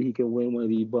 Hopefully he can win one of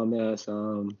these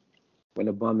win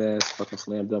a bum ass fucking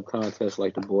slam dunk contest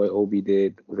like the boy Obi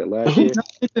did. Was it last year? I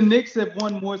think the Knicks have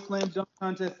won more slam dunk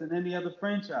contests than any other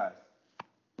franchise.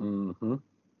 Mm-hmm.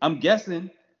 I'm guessing,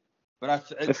 but I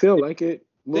feel like it.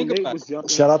 Think about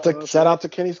it. Shout out to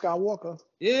Kenny Skywalker.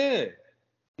 Yeah.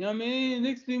 You know what I mean?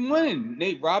 Knicks be winning.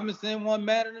 Nate Robinson won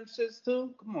mad at them shits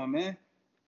too. Come on, man.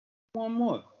 One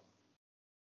more.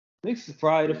 Knicks is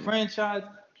probably the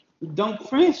dunk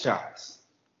franchise.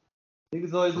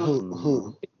 Niggas always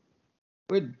want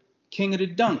we're king of the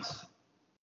dunks.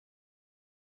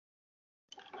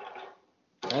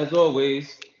 As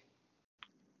always.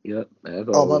 Yep, as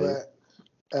always. Oh, my bad.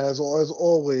 As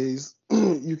always,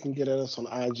 you can get at us on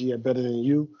IG at Better Than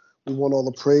You. We want all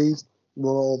the praise. We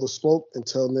want all the smoke.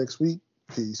 Until next week,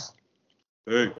 peace. Hey.